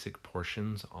basic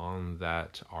portions on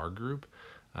that R group,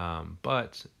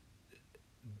 but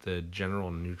the general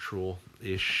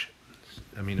neutral-ish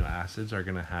amino acids are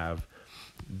going to have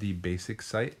the basic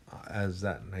site as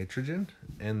that nitrogen,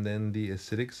 and then the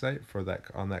acidic site for that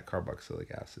on that carboxylic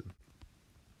acid.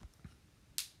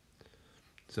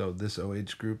 So this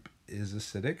OH group is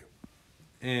acidic,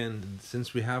 and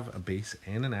since we have a base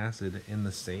and an acid in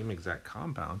the same exact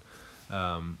compound,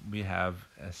 we have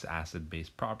acid-base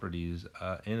properties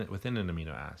within an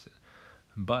amino acid.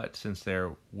 But since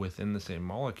they're within the same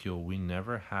molecule, we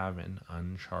never have an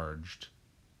uncharged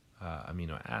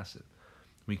amino acid.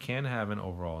 We can have an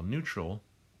overall neutral,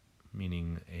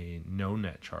 meaning a no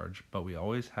net charge, but we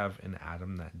always have an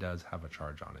atom that does have a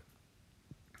charge on it.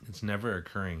 It's never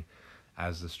occurring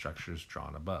as the structures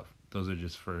drawn above. Those are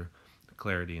just for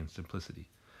clarity and simplicity.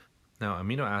 Now,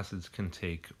 amino acids can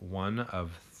take one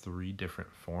of 3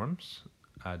 different forms,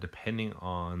 depending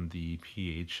on the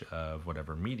pH of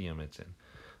whatever medium it's in.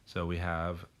 So we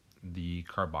have the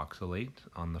carboxylate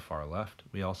on the far left.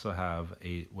 We also have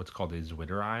what's called a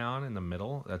Zwitter ion in the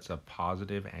middle. That's a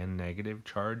positive and negative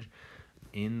charge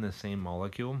in the same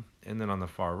molecule. And then on the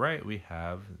far right, we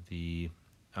have the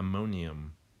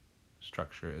ammonium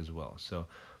structure as well. So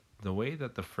the way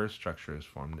that the first structure is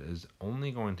formed is only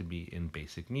going to be in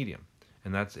basic medium,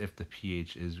 and that's if the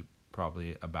pH is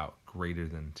probably about greater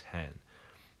than 10.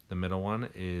 The middle one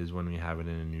is when we have it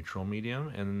in a neutral medium,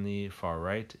 and then the far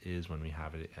right is when we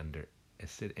have it under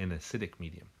an acidic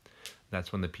medium.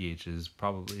 That's when the pH is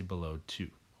probably below 2,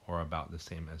 or about the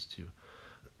same as 2.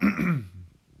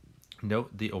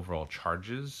 Note the overall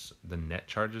charges, the net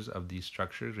charges of these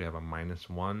structures. We have a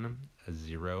 -1, a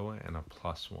 0, and a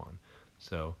 +1.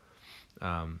 So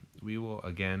we will,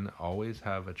 again, always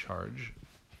have a charge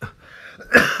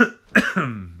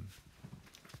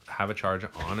have a charge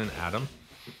on an atom,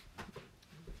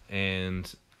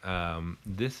 and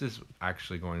this is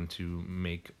actually going to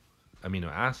make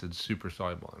amino acids super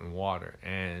soluble in water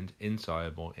and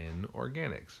insoluble in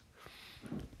organics.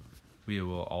 We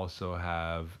will also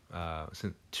have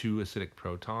 2 acidic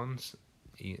protons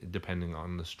depending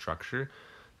on the structure.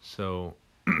 So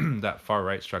that far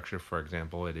right structure, for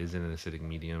example, it is in an acidic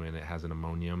medium, and it has an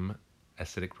ammonium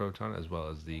acidic proton as well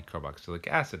as the carboxylic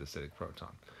acid acidic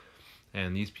proton.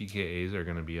 And these pKa's are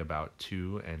going to be about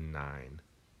 2 and 9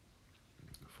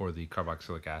 for the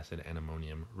carboxylic acid and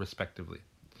ammonium respectively.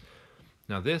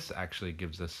 Now this actually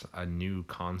gives us a new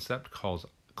concept called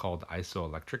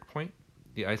isoelectric point.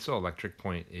 The isoelectric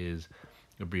point is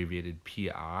abbreviated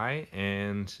PI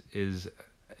and is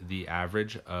the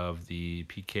average of the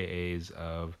pKa's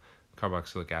of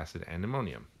carboxylic acid and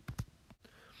ammonium.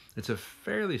 It's a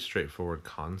fairly straightforward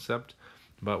concept,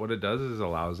 but what it does is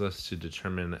allows us to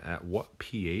determine at what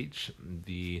pH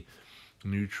the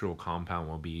neutral compound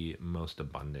will be most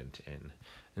abundant in.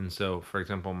 And so, for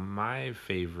example, my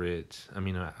favorite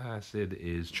amino acid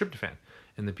is tryptophan,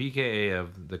 and the pKa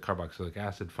of the carboxylic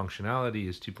acid functionality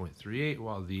is 2.38,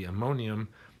 while the ammonium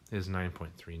is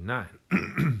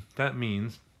 9.39. That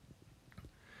means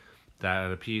that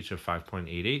at a pH of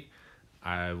 5.88,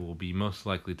 I will be most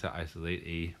likely to isolate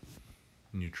a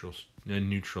neutral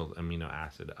amino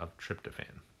acid of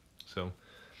tryptophan. So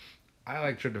I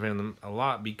like tryptophan a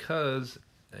lot because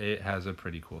it has a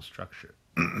pretty cool structure.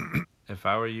 If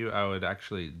I were you, I would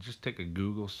actually just take a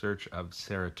Google search of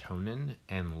serotonin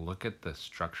and look at the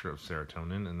structure of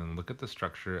serotonin, and then look at the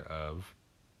structure of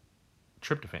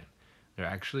tryptophan. They're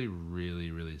actually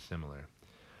really, really similar.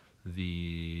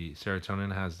 The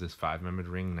serotonin has this 5-membered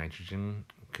ring, nitrogen,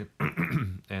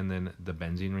 and then the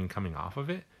benzene ring coming off of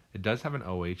it. It does have an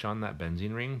OH on that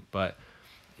benzene ring, but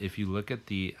if you look at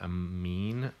the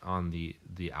amine on the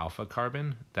alpha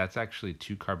carbon, that's actually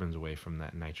 2 carbons away from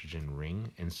that nitrogen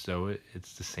ring, and so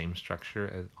it's the same structure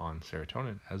as on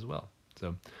serotonin as well.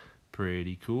 So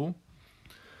pretty cool.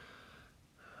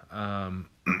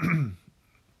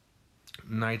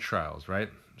 Nitriles, right?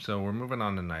 So we're moving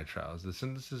on to nitriles. The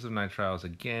synthesis of nitriles,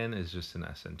 again, is just an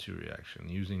SN2 reaction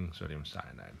using sodium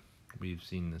cyanide. We've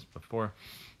seen this before.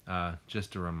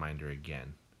 Just a reminder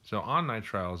again. So on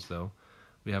nitriles, though,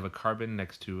 we have a carbon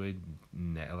next to a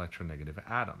electronegative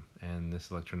atom, and this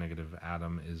electronegative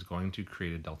atom is going to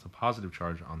create a delta positive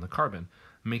charge on the carbon,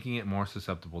 making it more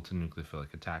susceptible to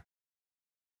nucleophilic attack.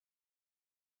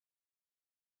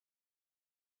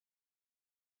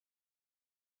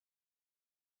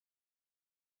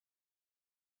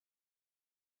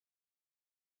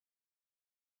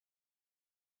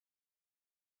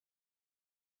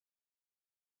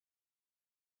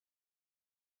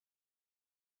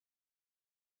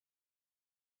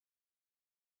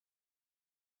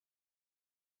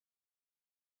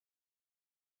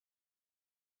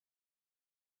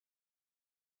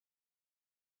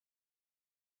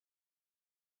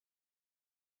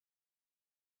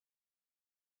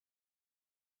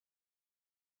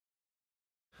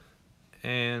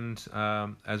 And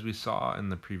as we saw in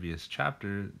the previous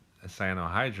chapter, a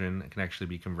cyanohydrin can actually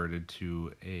be converted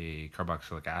to a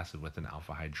carboxylic acid with an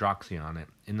alpha hydroxy on it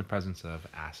in the presence of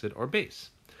acid or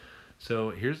base. So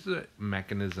here's the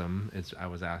mechanism. I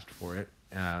was asked for it.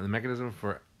 The mechanism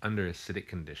for under acidic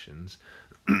conditions.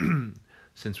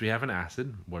 Since we have an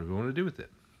acid, what do we want to do with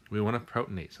it? We want to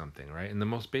protonate something, right? And the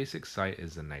most basic site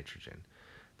is the nitrogen.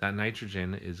 That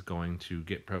nitrogen is going to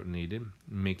get protonated,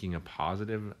 making a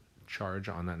positive charge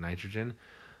on that nitrogen.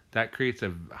 That creates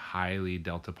a highly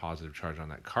delta positive charge on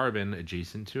that carbon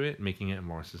adjacent to it, making it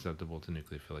more susceptible to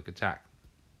nucleophilic attack.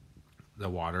 The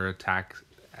water attacks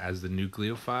as the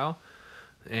nucleophile,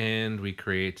 and we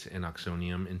create an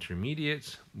oxonium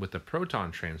intermediate. With a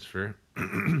proton transfer,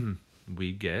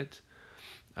 we get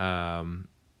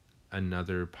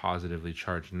another positively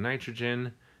charged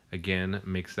nitrogen. Again,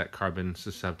 makes that carbon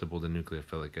susceptible to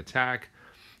nucleophilic attack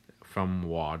from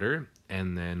water,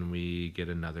 and then we get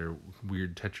another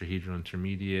weird tetrahedral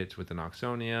intermediate with an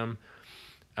oxonium,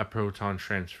 a proton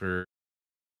transfer.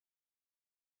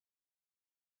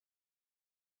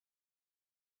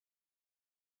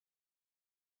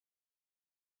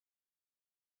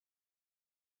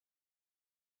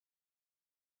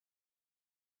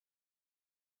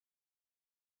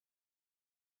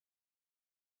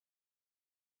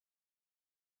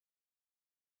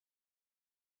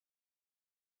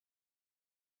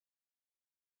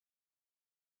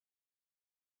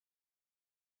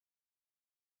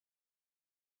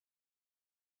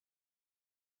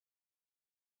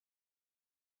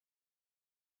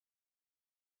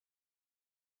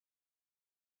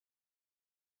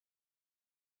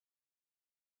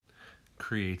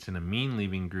 Creates an amine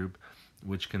leaving group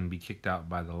which can be kicked out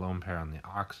by the lone pair on the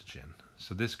oxygen.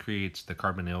 So this creates the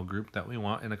carbonyl group that we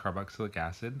want in a carboxylic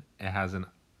acid. It has a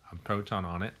proton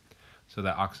on it, so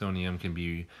that oxonium can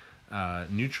be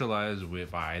neutralized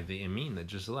by the amine that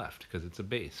just left because it's a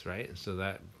base, right? So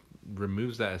that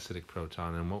removes that acidic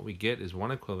proton, and what we get is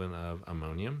one equivalent of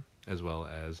ammonium as well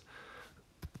as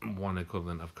one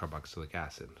equivalent of carboxylic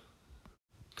acid.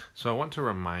 So I want to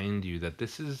remind you that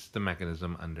this is the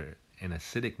mechanism under an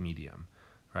acidic medium,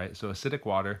 right? So acidic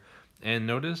water, and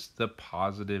notice the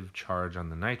positive charge on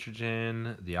the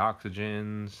nitrogen, the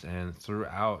oxygens, and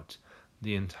throughout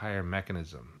the entire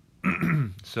mechanism.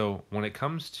 So when it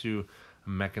comes to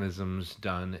mechanisms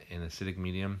done in acidic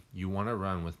medium, you want to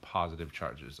run with positive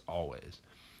charges always.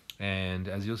 And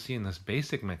as you'll see in this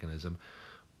basic mechanism,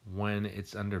 when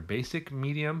it's under basic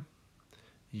medium,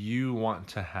 you want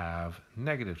to have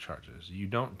negative charges. You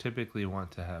don't typically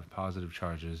want to have positive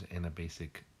charges in a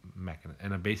basic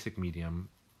medium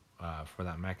for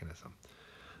that mechanism.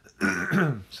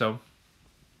 So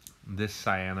this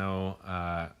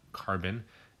cyano carbon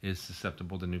is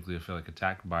susceptible to nucleophilic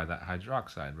attack by that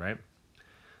hydroxide, right?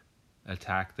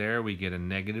 Attack there, we get a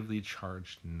negatively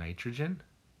charged nitrogen.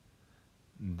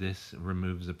 This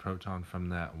removes the proton from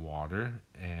that water,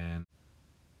 and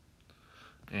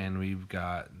we've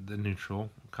got the neutral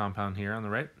compound here on the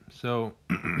right. So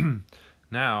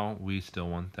now we still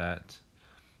want that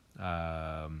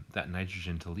that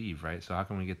nitrogen to leave, right? So how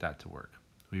can we get that to work?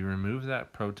 We remove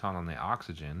that proton on the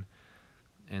oxygen,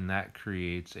 and that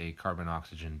creates a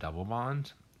carbon-oxygen double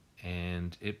bond,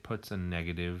 and it puts a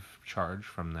negative charge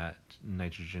from that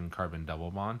nitrogen-carbon double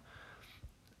bond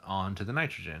onto the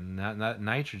nitrogen. That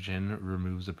nitrogen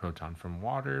removes the proton from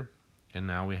water, and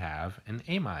now we have an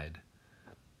amide.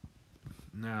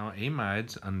 Now,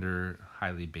 amides under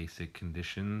highly basic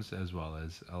conditions as well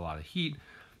as a lot of heat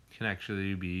can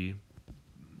actually be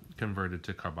converted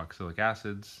to carboxylic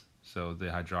acids. So the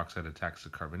hydroxide attacks the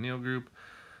carbonyl group.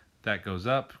 That goes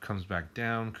up, comes back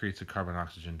down, creates a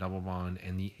carbon-oxygen double bond,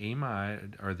 and the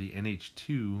amide or the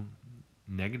NH2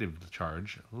 negative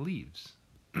charge leaves.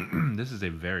 This is a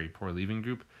very poor leaving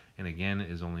group, and again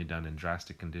is only done in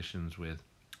drastic conditions with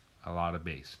a lot of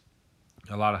base,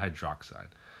 a lot of hydroxide.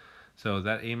 So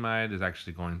that amide is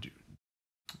actually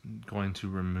going to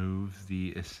remove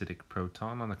the acidic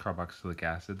proton on the carboxylic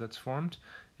acid that's formed,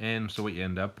 and so what you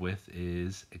end up with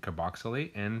is a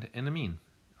carboxylate and an amine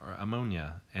or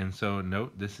ammonia. And so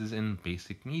note, this is in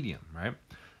basic medium, right?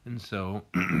 And so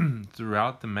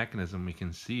throughout the mechanism, we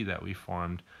can see that we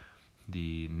formed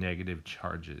the negative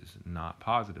charges, not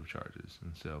positive charges.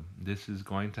 And so this is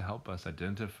going to help us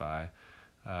identify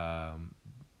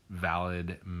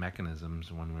valid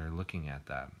mechanisms when we're looking at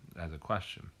that as a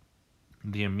question.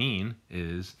 The amine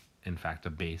is in fact a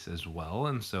base as well,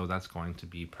 and so that's going to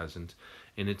be present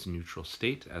in its neutral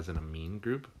state as an amine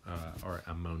group or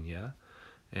ammonia.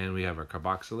 And we have our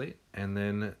carboxylate, and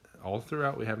then all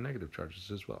throughout we have negative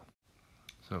charges as well.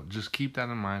 So just keep that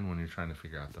in mind when you're trying to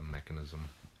figure out the mechanism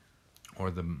or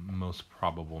the most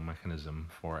probable mechanism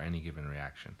for any given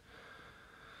reaction.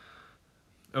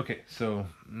 Okay, so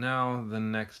now the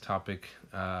next topic,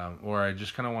 or I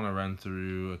just kind of want to run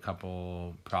through a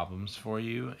couple problems for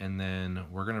you, and then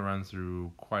we're going to run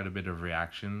through quite a bit of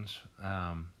reactions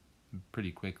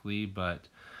pretty quickly, but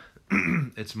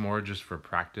it's more just for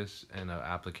practice and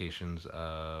applications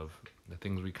of the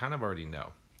things we kind of already know,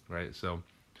 right? So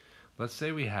let's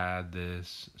say we had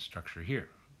this structure here.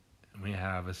 We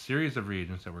have a series of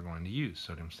reagents that we're going to use: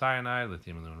 sodium cyanide,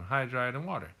 lithium aluminum hydride, and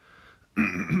water.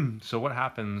 So what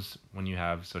happens when you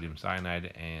have sodium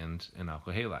cyanide and an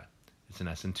alkyl halide? It's an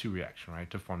SN2 reaction, right,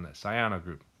 to form that cyano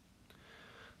group.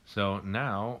 So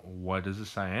now, what does a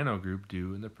cyano group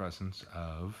do in the presence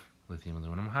of lithium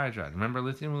aluminum hydride? Remember,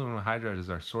 lithium aluminum hydride is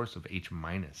our source of H-.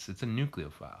 It's a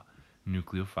nucleophile.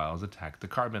 Nucleophiles attack the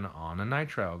carbon on a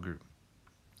nitrile group,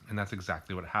 and that's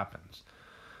exactly what happens.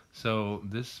 So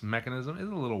this mechanism is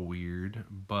a little weird,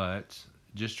 but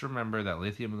just remember that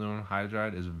lithium aluminum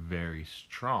hydride is very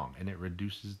strong and it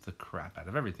reduces the crap out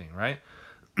of everything, right?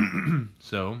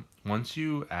 So once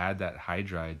you add that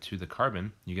hydride to the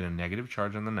carbon, you get a negative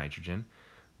charge on the nitrogen,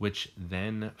 which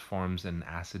then forms an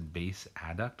acid-base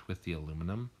adduct with the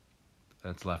aluminum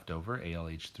that's left over,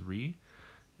 AlH3.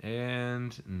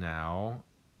 And now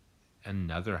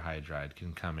another hydride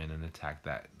can come in and attack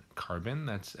that carbon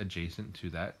that's adjacent to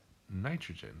that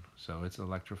nitrogen. So it's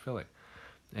electrophilic.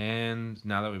 And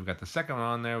now that we've got the second one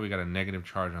on there, we got a negative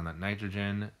charge on that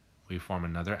nitrogen. We form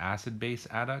another acid-base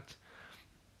adduct.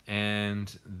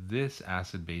 And this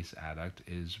acid-base adduct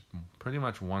is pretty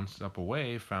much one step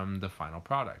away from the final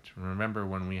product. Remember,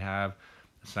 when we have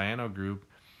a cyano group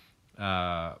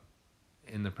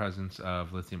in the presence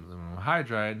of lithium aluminum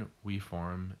hydride, we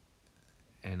form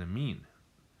an amine.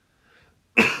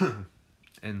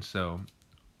 And so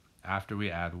after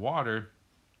we add water,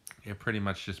 it pretty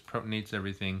much just protonates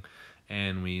everything,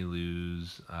 and we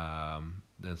lose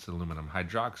this aluminum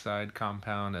hydroxide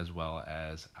compound as well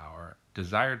as our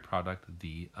desired product,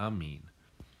 the amine.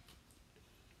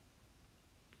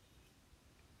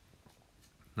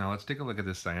 Now let's take a look at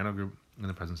this cyano group in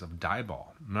the presence of diol.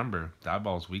 Remember,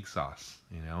 diol is weak sauce,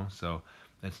 so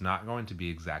it's not going to be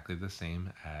exactly the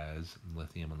same as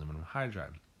lithium aluminum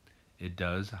hydride. It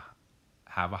does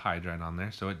have a hydride on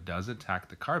there, so it does attack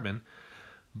the carbon,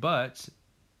 but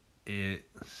it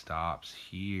stops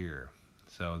here.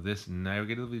 So this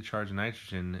negatively charged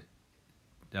nitrogen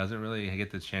doesn't really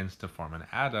get the chance to form an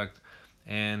adduct,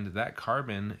 and that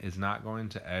carbon is not going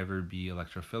to ever be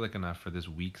electrophilic enough for this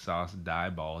weak sauce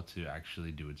diol to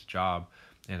actually do its job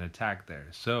and attack there.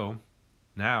 So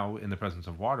now, in the presence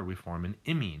of water, we form an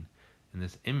imine, and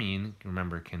this imine,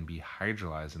 remember, can be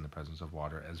hydrolyzed in the presence of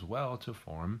water as well to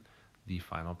form the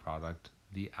final product,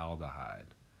 the aldehyde.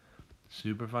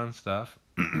 Super fun stuff.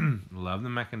 Love the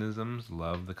mechanisms,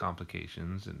 love the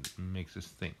complications, and makes us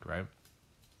think, right?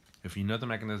 If you know the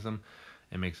mechanism,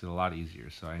 it makes it a lot easier.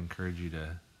 So I encourage you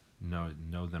to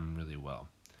know them really well.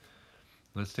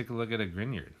 Let's take a look at a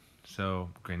Grignard. So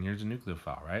Grignard's a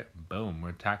nucleophile, right? Boom, we're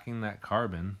attacking that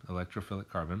carbon, electrophilic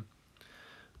carbon,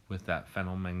 with that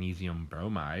phenyl magnesium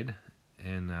bromide.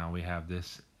 And now we have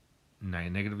this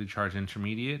negatively charged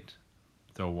intermediate.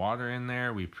 Throw water in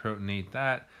there, we protonate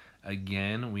that.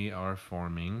 Again, we are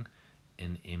forming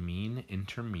an imine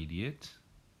intermediate,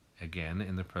 again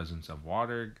in the presence of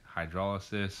water,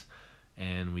 hydrolysis,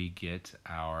 and we get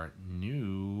our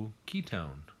new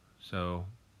ketone. So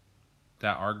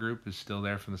that R group is still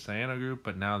there from the cyano group,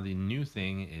 but now the new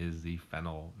thing is the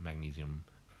phenyl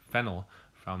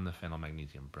from the phenyl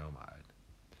magnesium bromide.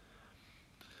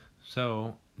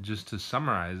 So just to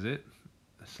summarize it,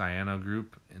 the cyano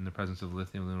group in the presence of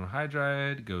lithium aluminum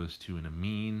hydride goes to an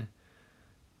amine.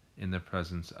 In the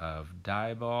presence of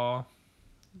diol,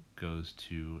 goes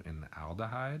to an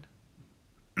aldehyde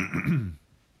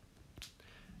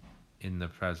in the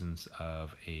presence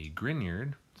of a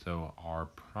Grignard. So our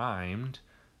primed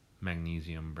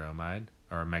magnesium bromide,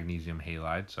 or magnesium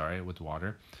halide, sorry, with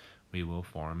water, we will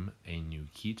form a new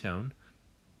ketone.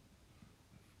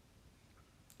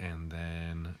 And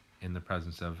then in the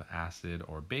presence of acid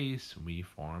or base, we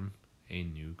form a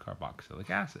new carboxylic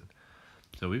acid.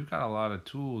 So we've got a lot of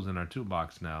tools in our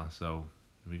toolbox now, so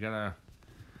we gotta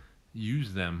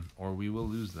use them or we will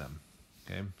lose them.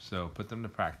 Okay, so put them to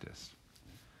practice.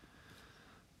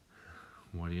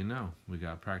 What do you know? We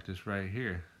got practice right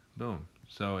here. Boom.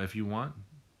 So if you want,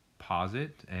 pause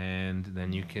it, and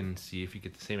then you can see if you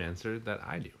get the same answer that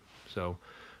I do. So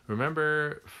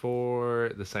remember,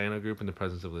 for the cyano group in the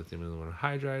presence of lithium aluminum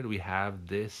hydride, we have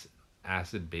this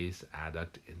acid-base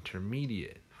adduct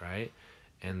intermediate, right?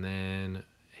 And then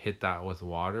hit that with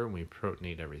water and we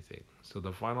protonate everything. So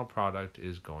the final product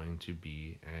is going to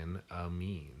be an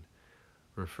amine.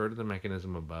 Refer to the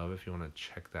mechanism above if you want to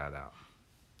check that out.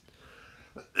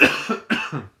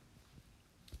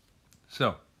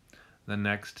 So the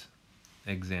next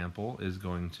example is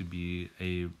going to be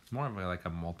a more of like a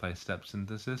multi-step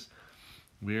synthesis.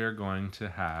 We are going to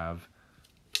have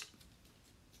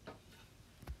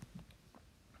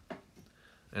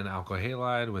an alkyl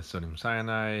halide with sodium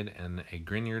cyanide and a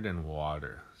Grignard and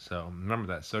water. So remember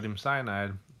that sodium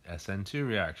cyanide SN2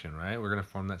 reaction, right? We're going to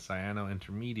form that cyano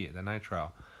intermediate, the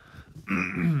nitrile.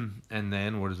 And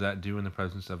then what does that do in the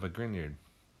presence of a Grignard?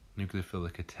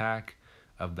 Nucleophilic attack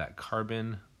of that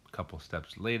carbon. A couple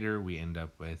steps later, we end up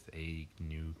with a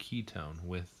new ketone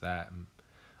with that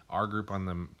R group on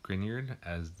the Grignard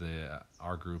as the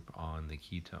R group on the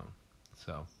ketone.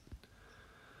 So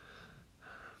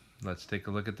let's take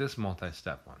a look at this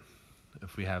multi-step one.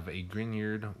 If we have a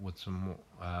Grignard with some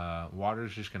water,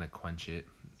 is just going to quench it.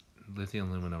 Lithium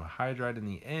aluminum hydride in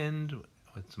the end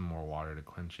with some more water to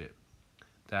quench it.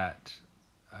 That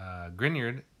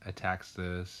Grignard attacks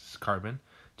this carbon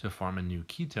to form a new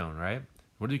ketone, right?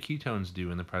 What do ketones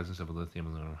do in the presence of a lithium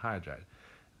aluminum hydride?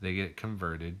 They get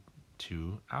converted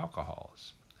to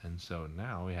alcohols. And so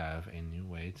now we have a new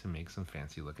way to make some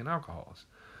fancy looking alcohols.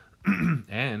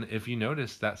 And if you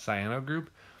notice, that cyano group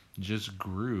just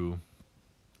grew.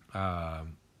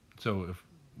 So if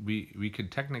we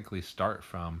could technically start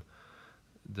from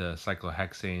the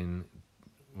cyclohexane,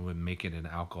 would make it an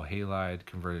alkyl halide,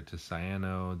 convert it to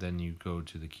cyano, then you go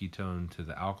to the ketone to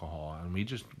the alcohol, and we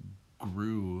just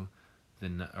grew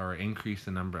or increased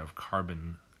the number of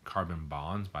carbon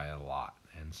bonds by a lot.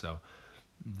 And so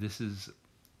this is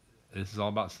all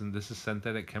about, this is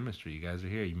synthetic chemistry. You guys are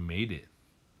here, you made it.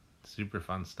 Super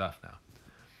fun stuff now.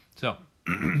 So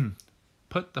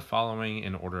put the following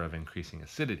in order of increasing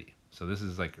acidity. So this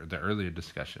is like the earlier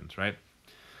discussions, right?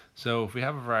 So if we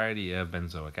have a variety of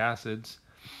benzoic acids,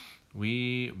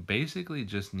 we basically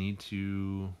just need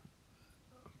to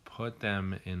put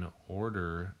them in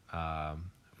order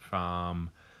from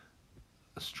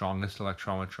strongest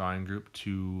electron withdrawing group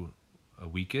to a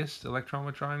weakest electron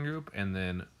withdrawing group, and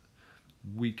then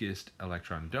weakest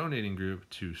electron donating group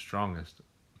to strongest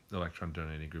electron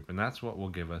donating group. And that's what will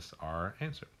give us our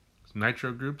answer. So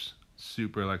nitro groups,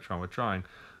 super electron withdrawing.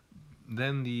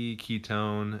 Then the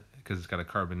ketone, because it's got a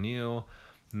carbonyl.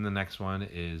 And the next one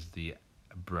is the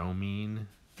bromine,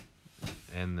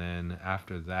 and then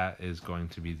after that is going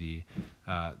to be the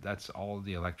that's all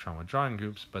the electron withdrawing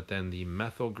groups. But then the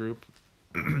methyl group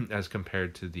as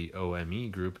compared to the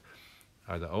OME group,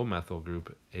 or the O methyl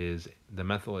group, is the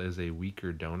methyl is a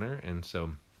weaker donor, and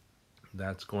so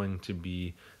that's going to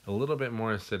be a little bit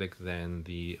more acidic than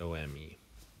the OME.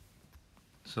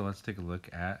 So let's take a look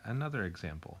at another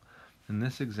example. In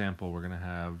this example, we're going to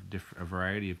have a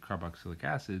variety of carboxylic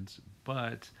acids,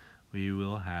 but we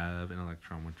will have an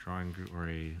electron withdrawing group, or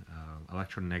a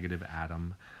electronegative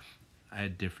atom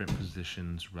at different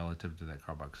positions relative to that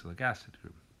carboxylic acid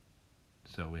group.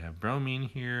 So we have bromine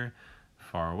here,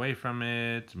 far away from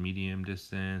it, medium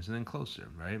distance, and then closer,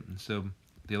 right? And so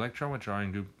the electron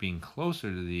withdrawing group being closer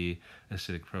to the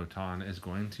acidic proton is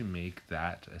going to make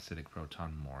that acidic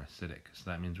proton more acidic. So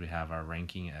that means we have our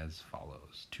ranking as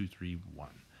follows: 2, 3, 1.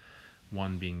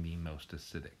 1 being the most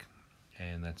acidic.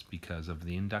 And that's because of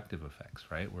the inductive effects,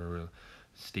 right? We're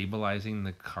stabilizing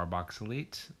the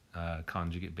carboxylate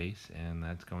conjugate base, and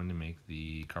that's going to make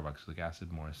the carboxylic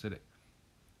acid more acidic.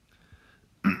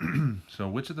 So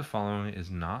which of the following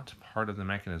is not part of the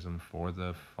mechanism for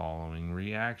the following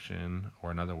reaction,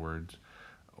 or in other words,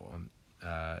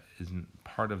 isn't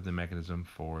part of the mechanism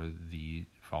for the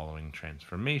following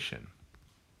transformation?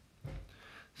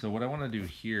 So what I want to do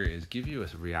here is give you a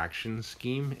reaction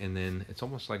scheme, and then it's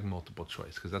almost like multiple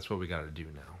choice, because that's what we got to do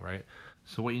now, right?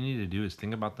 So what you need to do is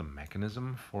think about the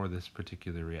mechanism for this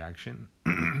particular reaction,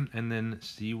 and then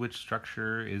see which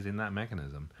structure is in that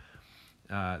mechanism.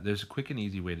 There's a quick and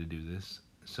easy way to do this.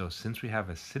 So since we have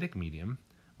acidic medium,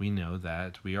 we know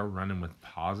that we are running with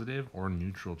positive or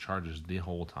neutral charges the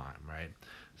whole time, right?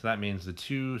 So that means the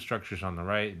two structures on the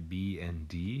right, B and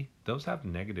D, those have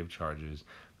negative charges,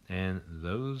 and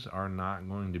those are not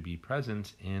going to be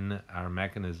present in our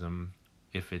mechanism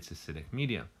if it's acidic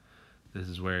medium. This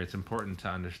is where it's important to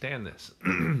understand this.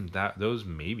 That those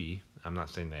maybe, I'm not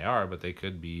saying they are, but they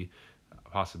could be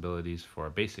possibilities for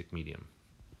a basic medium.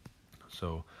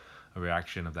 So a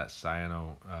reaction of that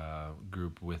cyano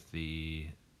group with the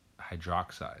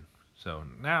hydroxide. So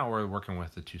now we're working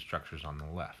with the two structures on the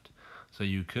left. So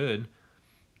you could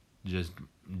just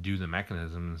do the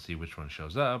mechanism and see which one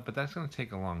shows up, but that's going to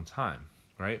take a long time,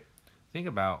 right? Think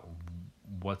about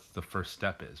what the first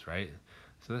step is, right?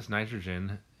 So this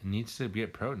nitrogen needs to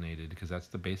get protonated because that's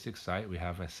the basic site. We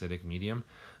have acidic medium.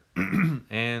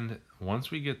 And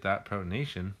once we get that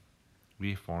protonation,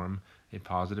 we form a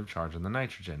positive charge on the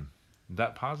nitrogen.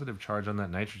 That positive charge on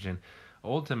that nitrogen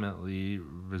ultimately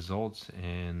results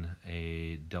in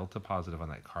a delta positive on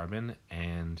that carbon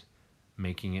and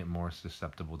making it more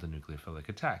susceptible to nucleophilic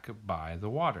attack by the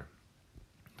water.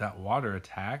 That water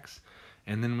attacks,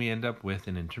 and then we end up with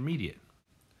an intermediate.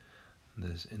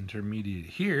 This intermediate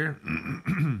here,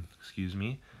 excuse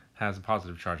me, has a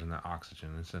positive charge on that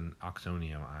oxygen. It's an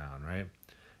oxonium ion, right?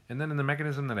 And then in the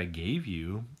mechanism that I gave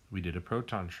you, we did a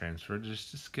proton transfer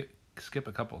just to skip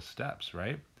a couple steps,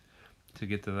 right? To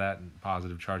get to that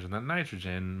positive charge on that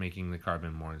nitrogen, making the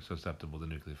carbon more susceptible to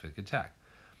nucleophilic attack.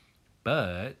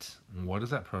 But what does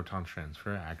that proton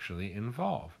transfer actually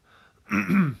involve?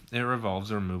 It revolves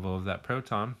the removal of that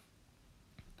proton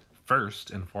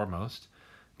first and foremost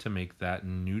to make that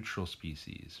neutral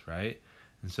species, right?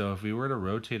 And so if we were to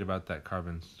rotate about that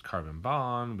carbon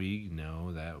bond, we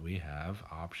know that we have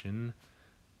option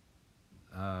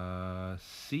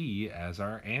C as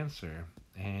our answer.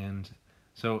 And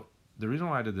so the reason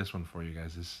why I did this one for you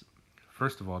guys is,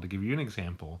 first of all, to give you an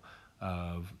example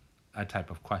of a type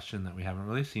of question that we haven't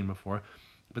really seen before,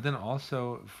 but then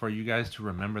also for you guys to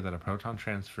remember that a proton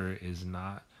transfer is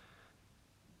not,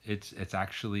 it's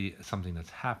actually something that's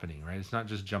happening, right? It's not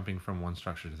just jumping from one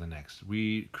structure to the next.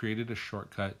 We created a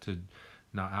shortcut to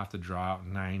not have to draw out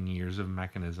 9 years of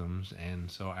mechanisms, and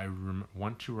so I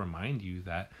want to remind you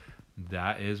that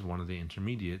that is one of the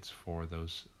intermediates for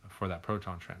that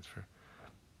proton transfer.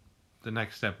 The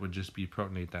next step would just be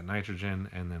protonate that nitrogen,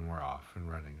 and then we're off and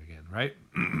running again, right?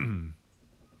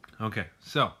 Okay,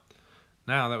 so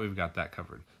now that we've got that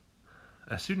covered,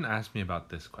 a student asked me about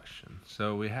this question.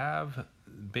 So we have,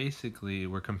 basically,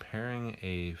 we're comparing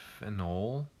a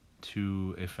phenol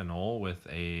to a phenol with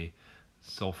a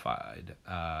sulfide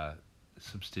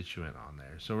substituent on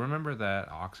there. So remember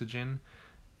that oxygen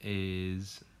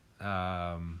is, it's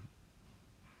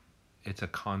a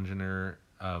congener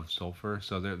of sulfur.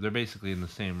 So they're basically in the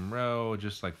same row,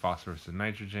 just like phosphorus and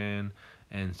nitrogen.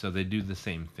 And so they do the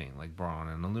same thing, like boron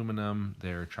and aluminum.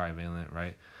 They're trivalent,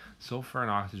 right? Sulfur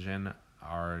and oxygen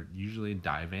are usually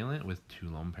divalent with 2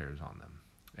 lone pairs on them.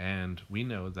 And we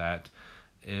know that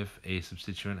if a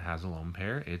substituent has a lone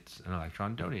pair, it's an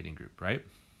electron donating group, right?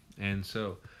 And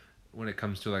so when it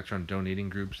comes to electron donating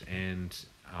groups and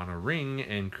on a ring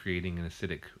and creating an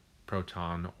acidic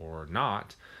proton or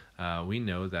not, we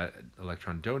know that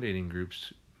electron donating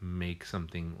groups make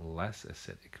something less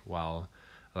acidic, while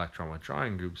electron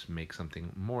withdrawing groups make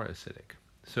something more acidic.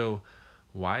 So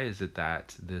why is it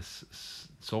that this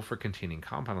sulfur containing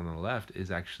compound on the left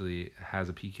is actually has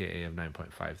a pKa of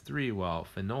 9.53 while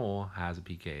phenol has a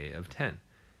pKa of 10?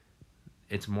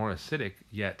 It's more acidic,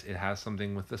 yet it has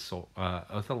something with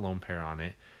a lone pair on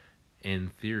it, in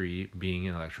theory being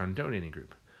an electron donating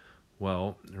group.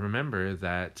 Well, remember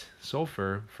that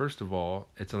sulfur, first of all,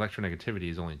 its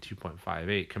electronegativity is only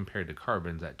 2.58 compared to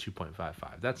carbon's at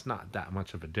 2.55. That's not that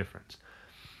much of a difference.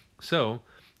 So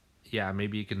yeah,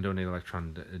 maybe it can donate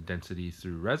electron density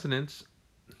through resonance.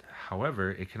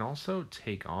 However, it can also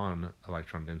take on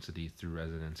electron density through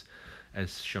resonance,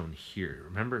 as shown here.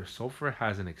 Remember, sulfur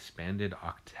has an expanded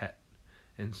octet,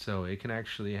 and so it can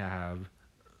actually have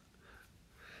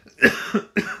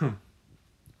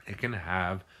it can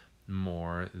have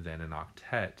more than an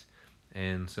octet.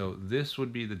 And so this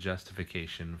would be the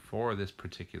justification for this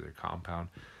particular compound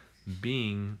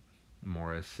being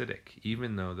more acidic,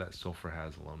 even though that sulfur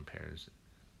has lone pairs.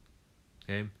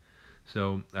 Okay,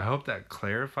 so I hope that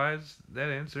clarifies that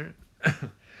answer.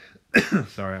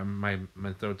 Sorry, my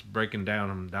throat's breaking down.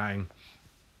 I'm dying.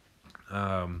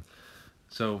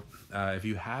 So if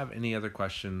you have any other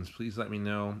questions, please let me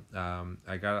know.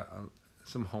 I got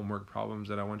some homework problems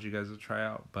that I want you guys to try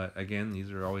out. But again,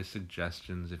 these are always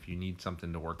suggestions. If you need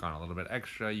something to work on a little bit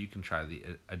extra, you can try the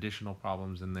additional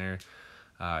problems in there.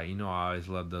 I always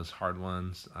love those hard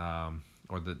ones.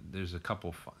 There's a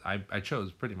couple. I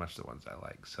chose pretty much the ones I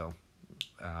like. So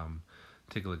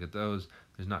take a look at those.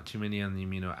 There's not too many on the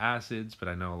amino acids, but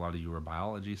I know a lot of you are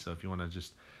biology. So if you want to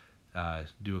just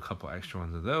do a couple extra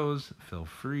ones of those, feel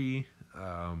free.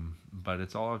 But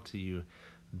it's all up to you.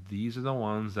 These are the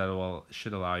ones that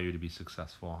should allow you to be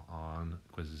successful on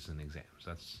quizzes and exams.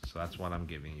 That's what I'm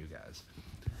giving you guys.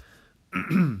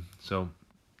 So,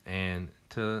 and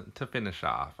to finish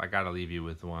off, I gotta leave you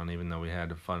with one. Even though we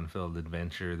had a fun-filled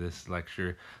adventure this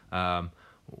lecture,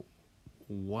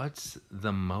 what's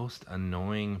the most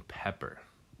annoying pepper?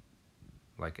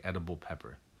 Like edible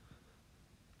pepper?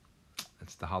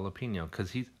 It's the jalapeno,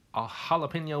 because he's a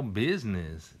jalapeno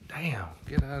business. Damn,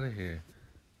 get out of here.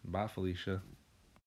 Bye, Felicia.